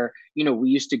where, you know, we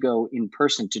used to go in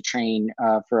person to train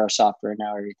for our software.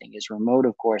 Now everything is remote,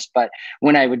 of course. But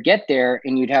when I would get there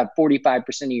and you'd have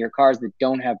 45% of your cars that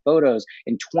don't have photos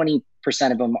and 20%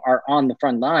 of them are on the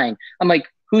front line, I'm like,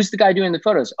 who's the guy doing the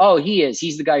photos? Oh, he is.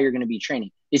 He's the guy you're going to be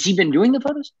training. Has he been doing the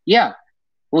photos? Yeah.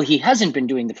 Well, he hasn't been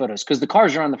doing the photos because the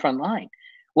cars are on the front line.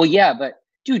 Well, yeah, but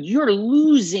dude, you're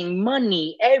losing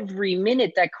money every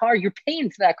minute. You're paying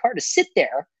for that car to sit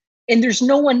there, and there's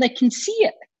no one that can see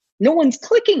it. No one's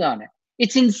clicking on it.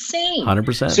 It's insane.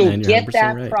 100%. So get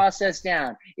that process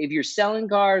down. If you're selling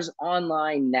cars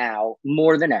online now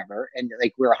more than ever, and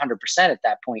like we're 100% at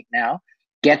that point now,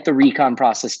 get the recon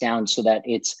process down so that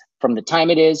it's from the time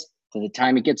it is to the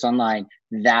time it gets online.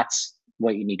 That's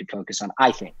what you need to focus on,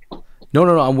 I think. No,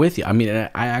 I'm with you. I mean,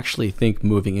 I actually think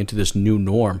moving into this new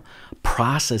norm,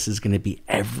 process is going to be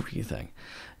everything.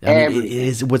 I mean, it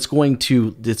is what's going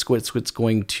to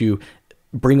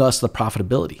bring us the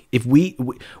profitability. If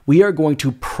we are going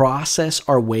to process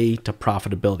our way to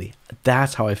profitability,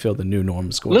 that's how I feel the new norm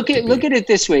is going to be. Look at it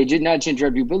this way, not to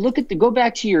interrupt you, but go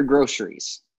back to your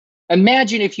groceries.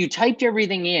 Imagine if you typed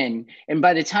everything in and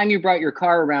by the time you brought your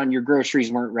car around, your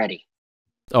groceries weren't ready.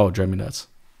 Oh, drive me nuts.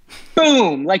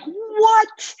 Boom. Like,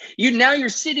 what? Now you're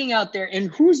sitting out there,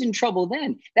 and who's in trouble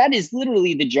then? That is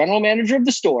literally the general manager of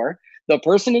the store, the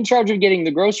person in charge of getting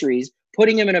the groceries,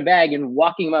 putting them in a bag and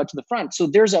walking them out to the front. So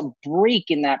there's a break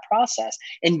in that process,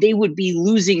 and they would be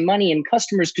losing money and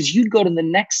customers because you'd go to the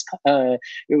next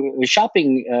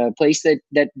shopping place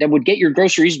that would get your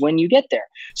groceries when you get there.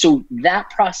 So that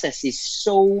process is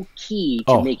so key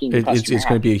to making the customer it's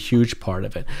going to be a huge part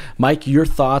of it. Mike, your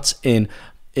thoughts in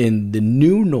the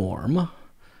new norm,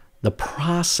 the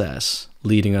process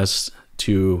leading us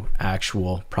to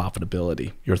actual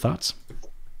profitability. Your thoughts?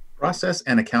 Process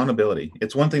and accountability.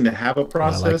 It's one thing to have a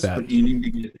process, but you need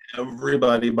to get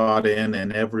everybody bought in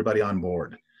and everybody on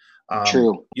board.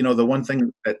 True. The one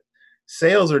thing that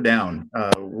sales are down,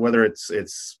 whether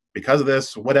it's because of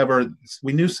this, whatever,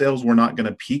 we knew sales were not going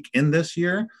to peak in this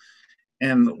year.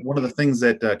 And one of the things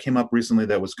that came up recently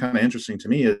that was kind of interesting to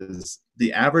me is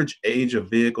the average age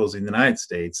of vehicles in the United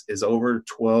States is over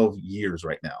 12 years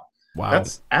right now. Wow.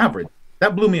 That's average.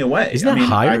 That blew me away. Isn't that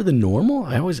higher than normal?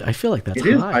 I feel like that's high.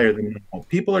 It is higher than normal.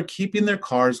 People are keeping their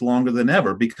cars longer than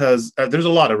ever because there's a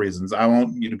lot of reasons. I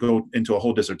won't go into a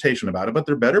whole dissertation about it, but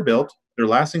they're better built. They're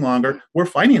lasting longer. We're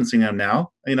financing them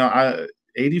now.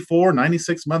 84,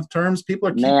 96-month terms. People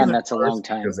are keeping their that's cars a long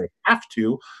time because they have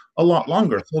to a lot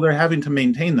longer. So they're having to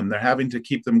maintain them. They're having to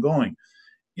keep them going.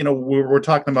 We're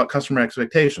talking about customer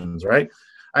expectations, right?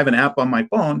 I have an app on my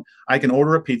phone. I can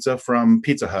order a pizza from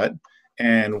Pizza Hut.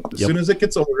 And as soon as it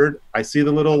gets ordered, I see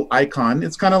the little icon.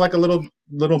 It's kind of like a little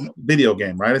video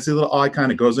game, right? I see the little icon.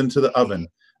 It goes into the oven.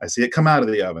 I see it come out of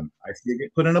the oven. I see it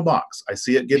get put in a box. I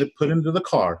see it get put into the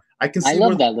car. I can see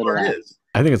where the car is.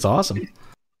 I think it's awesome.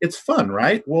 It's fun,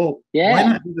 right? Well, why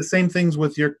not do the same things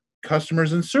with your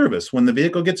customers in service? When the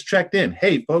vehicle gets checked in,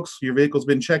 hey, folks, your vehicle's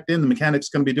been checked in. The mechanic's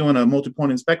going to be doing a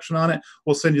multi-point inspection on it.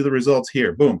 We'll send you the results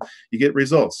here. Boom. You get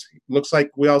results. Looks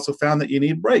like we also found that you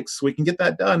need brakes. We can get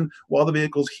that done while the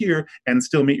vehicle's here and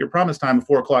still meet your promise time of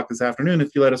 4 o'clock this afternoon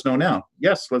if you let us know now.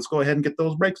 Yes, let's go ahead and get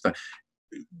those brakes done.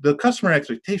 The customer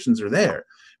expectations are there.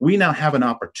 We now have an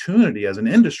opportunity as an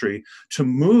industry to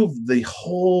move the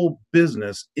whole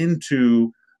business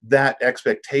into that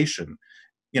expectation.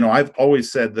 I've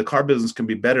always said the car business can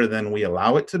be better than we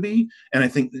allow it to be. And I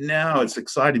think now it's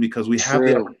exciting because we have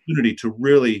the opportunity to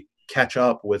really catch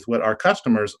up with what our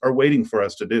customers are waiting for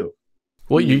us to do.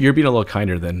 Well, you're being a little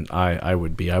kinder than I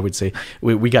would be. I would say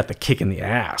we got the kick in the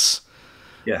ass.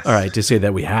 Yes. All right, to say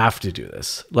that we have to do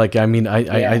this.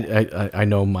 I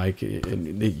know, Mike,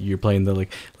 you're playing the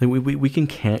we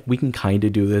can kind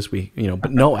of do this.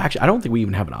 But no, actually, I don't think we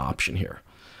even have an option here.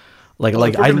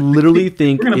 I literally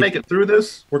think we're going to make it through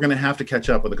this. We're going to have to catch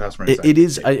up with the customer. It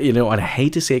is, and I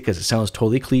hate to say it because it sounds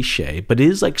totally cliche, but it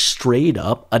is like straight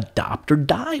up adopt or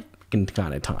die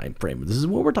kind of time frame. This is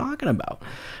what we're talking about.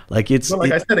 I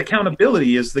said,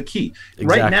 accountability is the key. Exactly.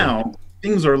 Right now,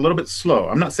 things are a little bit slow.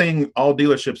 I'm not saying all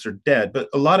dealerships are dead, but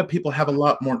a lot of people have a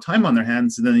lot more time on their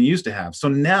hands than they used to have. So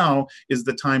now is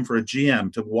the time for a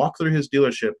GM to walk through his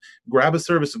dealership, grab a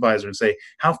service advisor and say,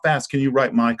 how fast can you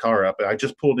write my car up? I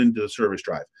just pulled into the service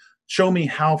drive. Show me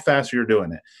how fast you're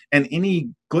doing it. And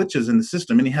any glitches in the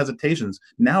system, any hesitations,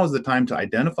 now is the time to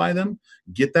identify them,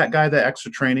 get that guy that extra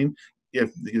training.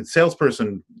 If the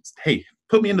salesperson, hey,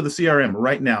 put me into the CRM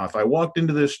right now. If I walked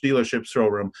into this dealership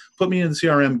showroom, put me in the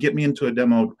CRM, get me into a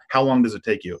demo. How long does it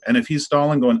take you? And if he's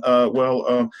stalling, going,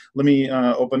 let me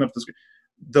open up the screen.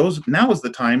 Now is the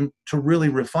time to really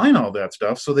refine all that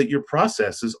stuff so that your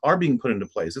processes are being put into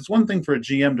place. It's one thing for a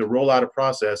GM to roll out a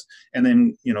process and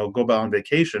then go on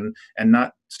vacation and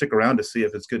not stick around to see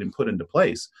if it's good and put into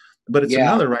place. But it's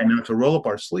another right now to roll up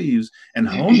our sleeves and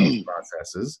hone those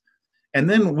processes. And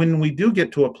then when we do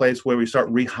get to a place where we start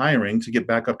rehiring to get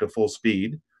back up to full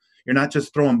speed, you're not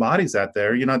just throwing bodies out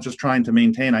there. You're not just trying to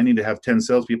maintain, I need to have 10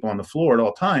 salespeople on the floor at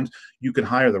all times. You can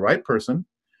hire the right person.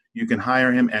 You can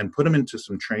hire him and put him into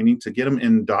some training to get him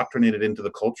indoctrinated into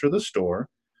the culture of the store.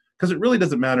 Because it really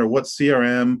doesn't matter what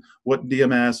CRM, what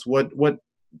DMS, what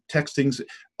texting,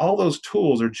 all those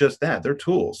tools are just that. They're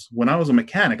tools. When I was a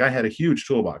mechanic, I had a huge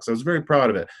toolbox. I was very proud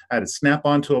of it. I had a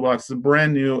Snap-on toolbox, it's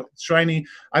brand new, shiny.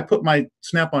 I put my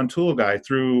Snap-on tool guy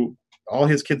through all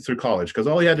his kids through college because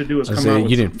all he had to do was come out.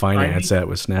 You didn't finance that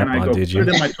with Snap-on, did you? Put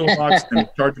it in my toolbox and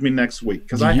charge me next week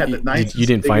because I had the nice. You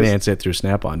didn't finance it through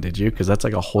Snap-on, did you? Because that's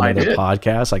like a whole other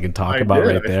podcast I can talk about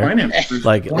right there.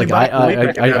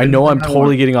 I know I'm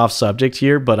totally getting off subject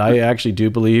here, but I actually do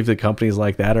believe that companies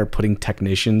like that are putting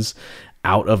technicians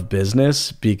out of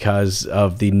business because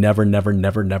of the never, never,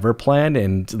 never, never plan.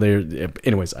 And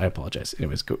anyways, I apologize.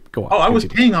 Anyways, go on. Oh, I was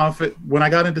paying off it when I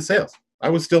got into sales. I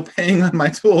was still paying on my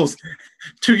tools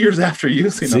 2 years after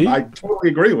using them. I totally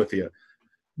agree with you.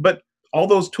 But all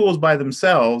those tools by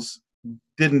themselves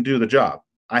didn't do the job.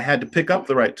 I had to pick up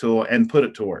the right tool and put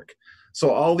it to work. So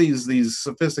all these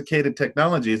sophisticated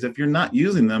technologies, if you're not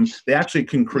using them, they actually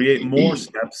can create more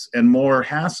steps and more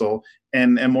hassle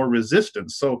and more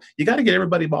resistance. So you got to get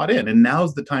everybody bought in. And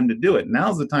now's the time to do it.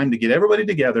 Now's the time to get everybody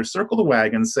together, circle the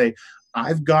wagon, say,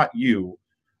 I've got you.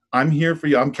 I'm here for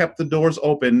you. I'm kept the doors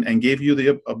open and gave you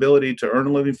the ability to earn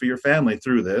a living for your family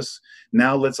through this.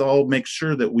 Now let's all make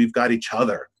sure that we've got each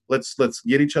other. Let's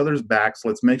get each other's backs.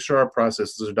 Let's make sure our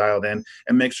processes are dialed in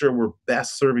and make sure we're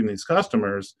best serving these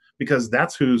customers, because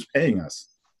that's who's paying us.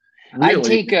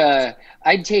 Really.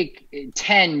 I'd take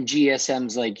 10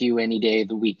 GSMs like you any day of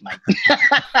the week, Mike.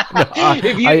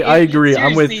 I agree.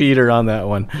 I'm with Peter on that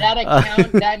one.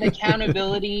 That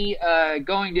accountability,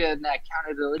 going to that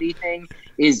accountability thing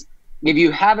is, if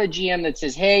you have a GM that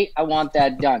says, hey, I want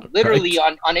that done. Literally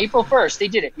on April 1st, they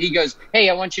did it. He goes, hey,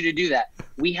 I want you to do that.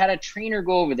 We had a trainer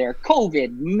go over there,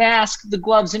 COVID, mask, the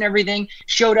gloves and everything,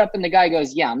 showed up, and the guy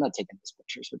goes, yeah, I'm not taking those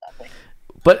pictures with that thing.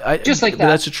 But just like that.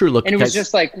 That's a true look. And it was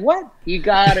just like, what? You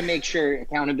got to make sure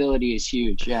accountability is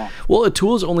huge. Yeah. Well, a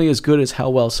tool is only as good as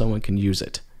how well someone can use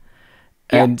it.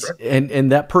 And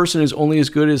that person is only as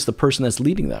good as the person that's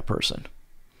leading that person.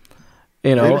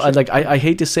 You know, I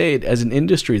hate to say it as an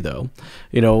industry, though,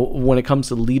 you know, when it comes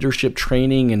to leadership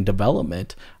training and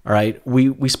development, all right,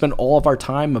 we spend all of our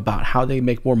time about how they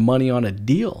make more money on a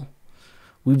deal.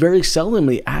 We very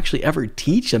seldomly actually ever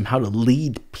teach them how to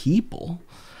lead people,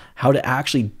 how to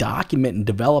actually document and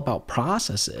develop out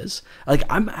processes. Like,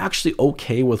 I'm actually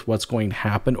okay with what's going to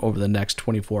happen over the next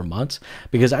 24 months,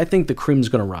 because I think the cream is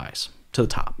going to rise to the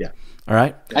top. Yeah. All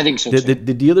right. I think so. The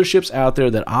dealerships out there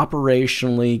that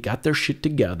operationally got their shit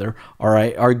together, all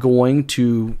right, are going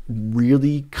to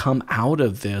really come out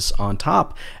of this on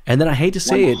top. And then I hate to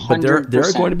say 100%. It, but there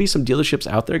are going to be some dealerships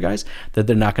out there, guys, that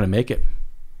they're not going to make it.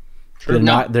 Sure.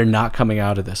 They're not coming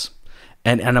out of this.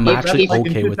 And I'm actually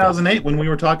okay with that. In 2008, when we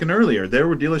were talking earlier, there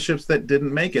were dealerships that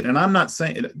didn't make it. And I'm not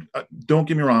saying, don't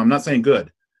get me wrong, I'm not saying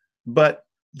good, but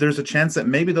there's a chance that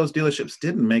maybe those dealerships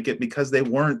didn't make it because they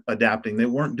weren't adapting. They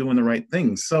weren't doing the right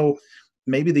things. So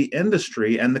maybe the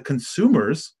industry and the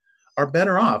consumers are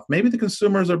better off. Maybe the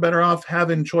consumers are better off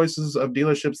having choices of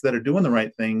dealerships that are doing the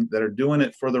right thing, that are doing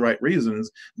it for the right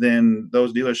reasons, than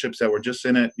those dealerships that were just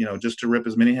in it, you know, just to rip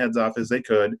as many heads off as they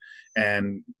could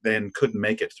and then couldn't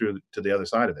make it through to the other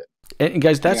side of it. And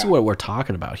guys, that's what we're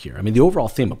talking about here. I mean, the overall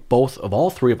theme of all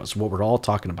three of us, what we're all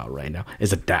talking about right now,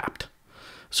 is adapt.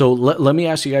 So let me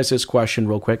ask you guys this question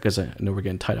real quick, because I know we're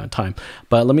getting tight on time.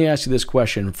 But let me ask you this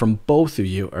question from both of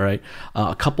you, all right?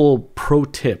 A couple pro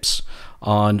tips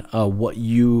on what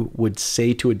you would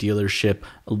say to a dealership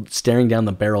staring down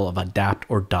the barrel of adapt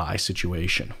or die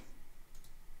situation.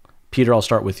 Peter, I'll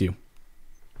start with you.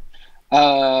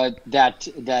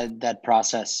 That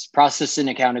process and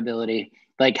accountability.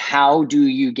 Like, how do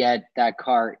you get that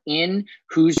car in?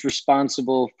 Who's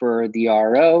responsible for the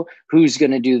RO? Who's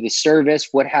going to do the service?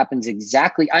 What happens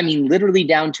exactly? I mean, literally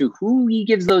down to who he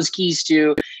gives those keys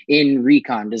to in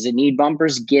recon. Does it need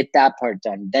bumpers? Get that part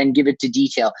done. Then give it to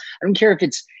detail. I don't care if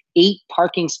it's 8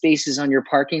 parking spaces on your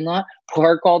parking lot.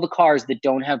 Park all the cars that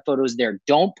don't have photos there.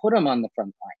 Don't put them on the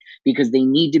front line, because they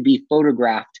need to be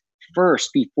photographed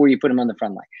first before you put them on the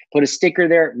front line. Put a sticker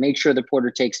there, make sure the porter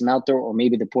takes them out there, or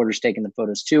maybe the porter's taking the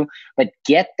photos too, but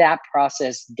get that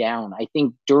process down. I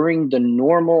think during the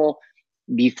normal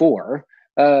before,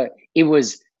 it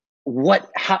was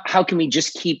how can we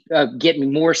just keep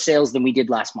getting more sales than we did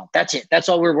last month? That's it. That's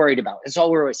all we're worried about. That's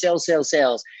all we're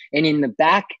sales. And in the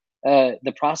back,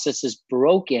 the process is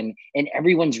broken and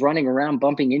everyone's running around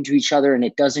bumping into each other and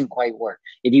it doesn't quite work.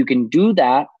 If you can do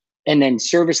that, and then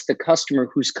service the customer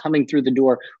who's coming through the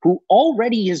door, who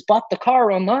already has bought the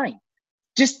car online.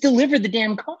 Just deliver the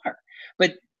damn car,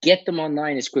 but get them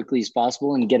online as quickly as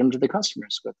possible and get them to the customer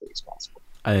as quickly as possible.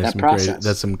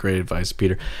 That's some great advice,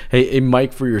 Peter. Hey,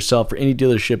 Mike, for yourself, for any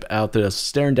dealership out there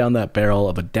staring down that barrel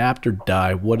of adapt or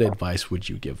die, what advice would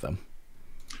you give them?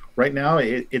 Right now,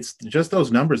 it's just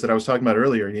those numbers that I was talking about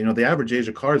earlier. You know, the average age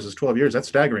of cars is 12 years. That's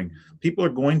staggering. People are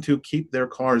going to keep their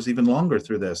cars even longer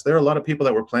through this. There are a lot of people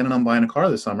that were planning on buying a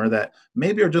car this summer that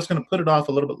maybe are just going to put it off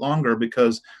a little bit longer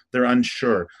because they're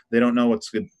unsure. They don't know what's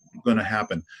good. going to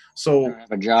happen. So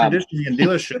traditionally in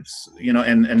dealerships, you know,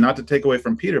 and not to take away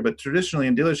from Peter, but traditionally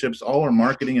in dealerships, all our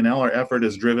marketing and all our effort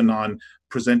is driven on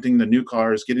presenting the new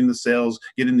cars, getting the sales,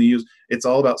 getting the used. It's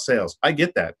all about sales. I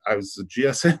get that. I was a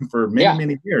GSM for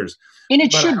many years. And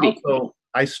it should be.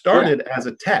 I started as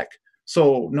a tech.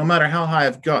 So no matter how high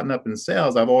I've gotten up in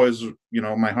sales, I've always, you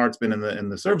know, my heart's been in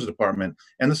the service department.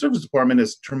 And the service department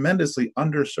is tremendously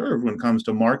underserved when it comes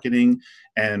to marketing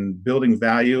and building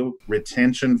value,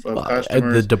 retention of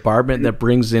customers. The department that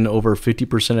brings in over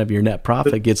 50% of your net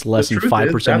profit gets less than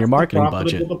 5% of your marketing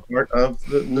budget. The part of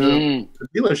the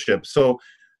dealership. So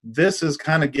this has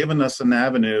kind of given us an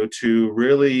avenue to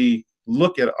really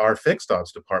look at our fixed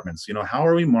ops departments. You know, how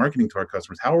are we marketing to our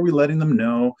customers? How are we letting them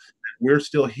know we're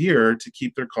still here to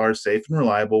keep their cars safe and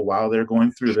reliable while they're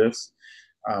going through this?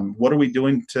 What are we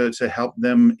doing to help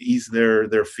them ease their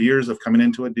fears of coming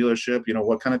into a dealership? You know,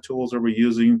 what kind of tools are we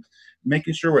using?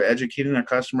 Making sure we're educating our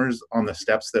customers on the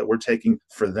steps that we're taking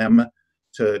for them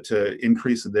to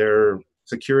increase their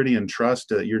security and trust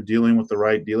that you're dealing with the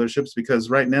right dealerships. Because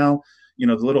right now, you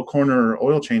know, the little corner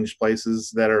oil change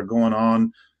places that are going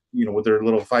on, you know, with their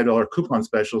little $5 coupon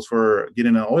specials for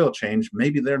getting an oil change,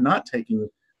 maybe they're not taking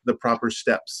the proper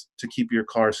steps to keep your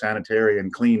car sanitary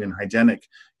and clean and hygienic.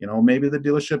 You know, maybe the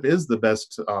dealership is the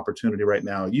best opportunity right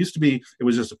now. It used to be, it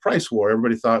was just a price war.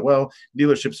 Everybody thought, well,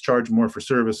 dealerships charge more for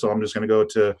service, so I'm just going to go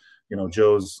to, you know,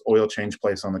 Joe's oil change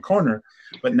place on the corner.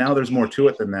 But now there's more to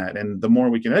it than that. And the more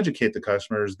we can educate the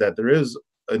customers that there is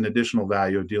an additional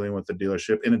value of dealing with the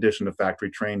dealership, in addition to factory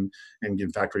train and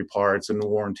getting factory parts and the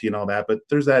warranty and all that. But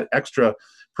there's that extra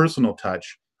personal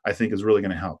touch, I think, is really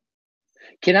going to help.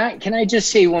 Can I just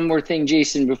say one more thing,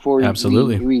 Jason, before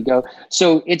we go?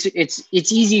 So it's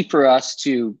easy for us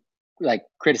to like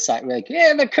criticize, like,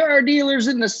 yeah, the car dealers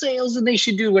and the sales and they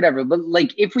should do whatever. But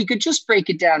like, if we could just break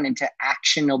it down into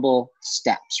actionable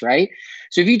steps, right?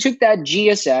 So if you took that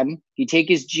GSM, you take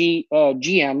his GM,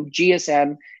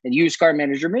 GSM, and used car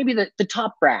manager, maybe the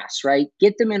top brass, right?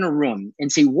 Get them in a room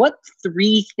and say, what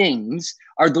 3 things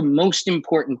are the most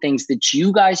important things that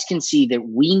you guys can see that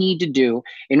we need to do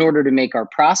in order to make our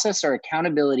process, our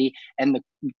accountability, and the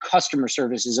customer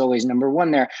service is always number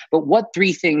 1 there. But what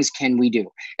 3 things can we do?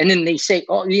 And then they say,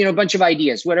 oh, you know, a bunch of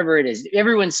ideas, whatever it is.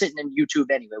 Everyone's sitting in YouTube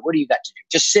anyway. What do you got to do?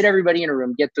 Just sit everybody in a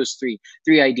room, get those three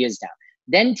ideas down.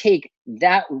 Then take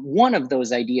that one of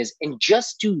those ideas and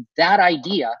just do that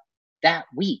idea that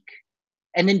week.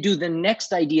 And then do the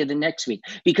next idea the next week.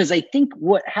 Because I think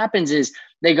what happens is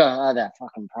they go, oh, that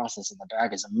fucking process in the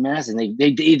back is a mess. And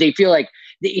they feel like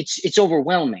it's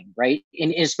overwhelming, right?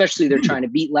 And especially they're trying to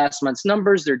beat last month's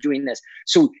numbers. They're doing this.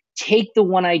 So take the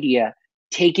one idea,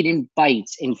 take it in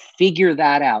bites and figure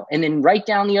that out. And then write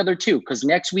down the other 2, because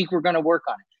next week we're going to work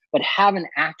on it. But have an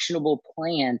actionable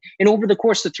plan. And over the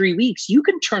course of 3 weeks, you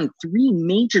can turn 3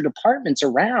 major departments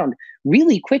around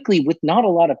really quickly with not a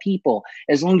lot of people,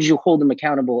 as long as you hold them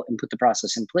accountable and put the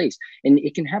process in place. And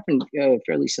it can happen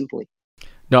fairly simply.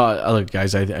 No, look,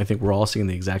 guys, I think we're all singing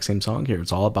the exact same song here.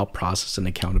 It's all about process and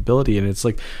accountability. And it's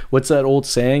like, what's that old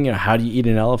saying? You know, how do you eat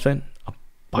an elephant?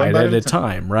 Bite at a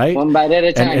time, right? One bite at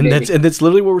a time, and that's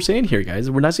literally what we're saying here, guys.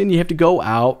 We're not saying you have to go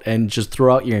out and just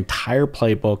throw out your entire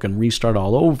playbook and restart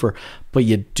all over, but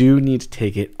you do need to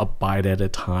take it a bite at a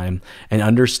time and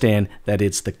understand that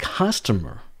it's the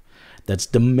customer that's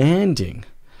demanding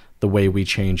the way we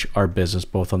change our business,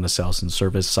 both on the sales and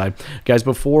service side. Guys,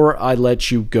 before I let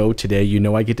you go today, you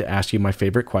know I get to ask you my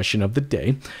favorite question of the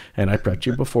day, and I prepped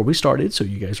you before we started, so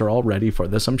you guys are all ready for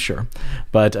this, I'm sure.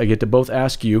 But I get to both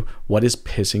ask you, what is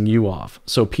pissing you off?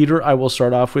 So Peter, I will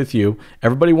start off with you.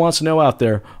 Everybody wants to know out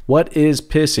there, what is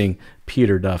pissing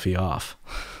Peter Duffy off?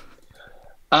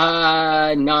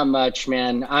 Not much,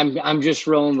 man. I'm just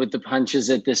rolling with the punches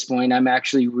at this point. I'm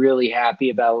actually really happy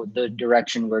about the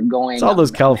direction we're going. It's all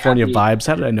those California vibes.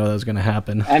 How did I know that was going to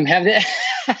happen? I'm happy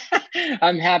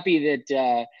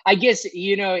that, I guess,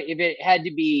 you know, if it had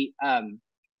to be,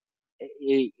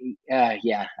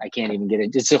 yeah, I can't even get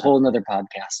it. It's a whole nother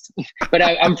podcast, but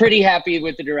I'm pretty happy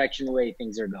with the direction, the way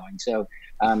things are going. So,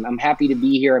 I'm happy to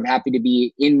be here. I'm happy to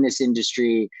be in this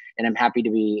industry, and I'm happy to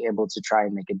be able to try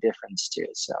and make a difference too.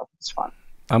 So it's fun.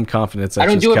 I'm confident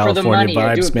that's just California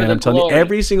vibes, man. I'm telling you,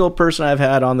 every single person I've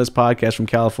had on this podcast from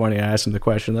California, I ask them the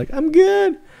question, like, I'm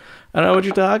good. I don't know what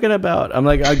you're talking about. I'm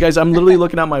like, guys, I'm literally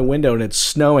looking out my window and it's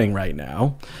snowing right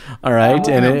now. All right.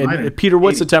 And Peter,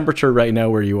 what's the temperature right now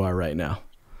where you are right now?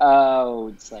 Oh,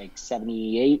 it's like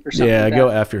 78 or something. Yeah, like go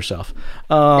F yourself.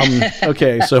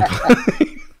 Okay, so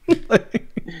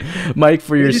Mike,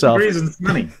 for yourself.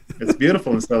 It's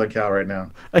beautiful in Southern Cal right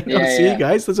now. I know. See,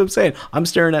 guys, that's what I'm saying. I'm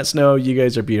staring at snow. You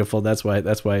guys are beautiful. That's why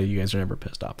you guys are never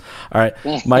pissed off. All right,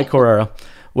 Mike Carrera,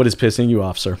 what is pissing you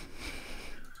off, sir?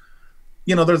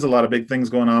 You know, there's a lot of big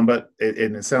things going on, but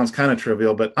it sounds kind of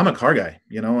trivial, but I'm a car guy.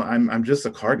 You know, I'm just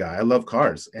a car guy. I love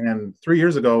cars. And 3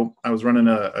 years ago, I was running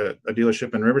a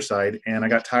dealership in Riverside, and I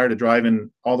got tired of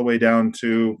driving all the way down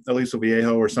to Aliso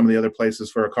Viejo or some of the other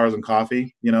places for a cars and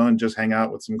coffee, you know, and just hang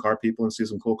out with some car people and see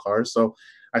some cool cars. So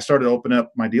I started opening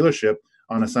up my dealership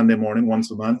on a Sunday morning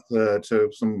once a month to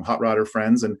some hot rodder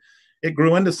friends, and it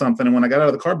grew into something. And when I got out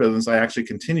of the car business, I actually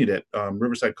continued it.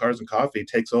 Riverside Cars and Coffee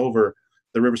takes over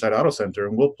the Riverside Auto Center,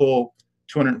 and we'll pull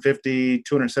 250,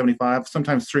 275,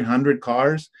 sometimes 300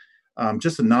 cars,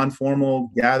 just a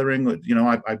non-formal gathering. You know,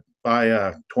 I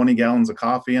buy 20 gallons of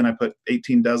coffee and I put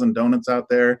 18 dozen donuts out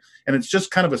there. And it's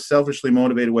just kind of a selfishly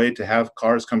motivated way to have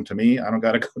cars come to me. I don't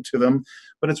got to go to them,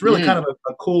 but it's really kind of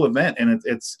a cool event. And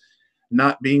it's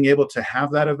not being able to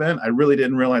have that event. I really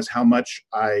didn't realize how much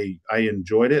I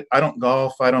enjoyed it. I don't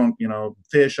golf. I don't,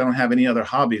 fish. I don't have any other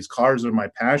hobbies. Cars are my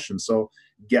passion. So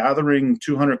gathering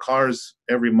 200 cars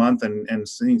every month and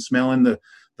smelling the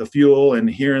fuel and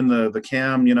hearing the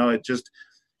cam,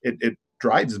 it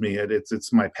drives me.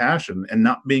 It's my passion, and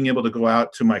not being able to go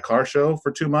out to my car show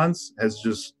for 2 months has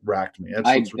just racked me.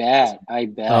 I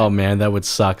bet. Oh man, that would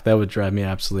suck. That would drive me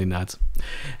absolutely nuts.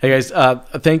 Hey guys,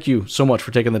 thank you so much for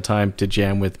taking the time to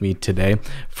jam with me today.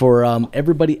 For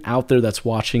everybody out there that's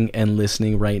watching and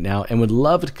listening right now and would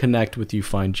love to connect with you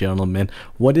fine gentlemen,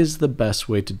 what is the best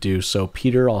way to do so?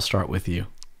 Peter, I'll start with you.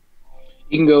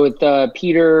 You can go with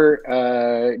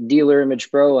Peter, Dealer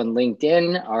Image Pro on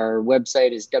LinkedIn. Our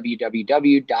website is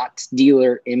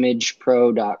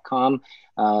www.dealerimagepro.com.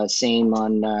 Same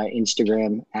on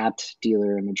Instagram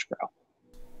 @DealerImagePro.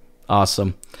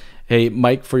 Awesome. Hey,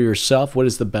 Mike, for yourself, what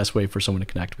is the best way for someone to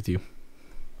connect with you?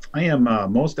 I am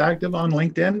most active on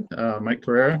LinkedIn, Mike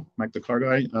Carrera, Mike the Car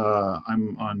Guy.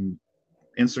 I'm on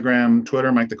Instagram,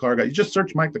 Twitter, Mike the Car Guy. You just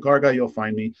search Mike the Car Guy, you'll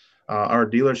find me. Our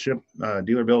dealership,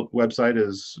 Dealer Built website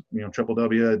is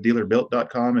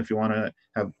www.dealerbuilt.com. If you want to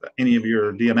have any of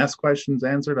your DMS questions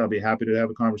answered, I'll be happy to have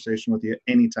a conversation with you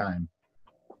anytime.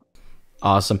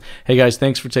 Awesome. Hey guys,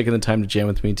 thanks for taking the time to jam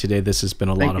with me today. This has been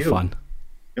a lot of fun.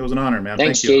 It was an honor, man.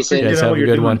 Thanks, Thank you. Jason. You guys have a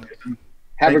good one.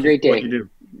 Have a great day.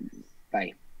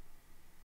 Bye.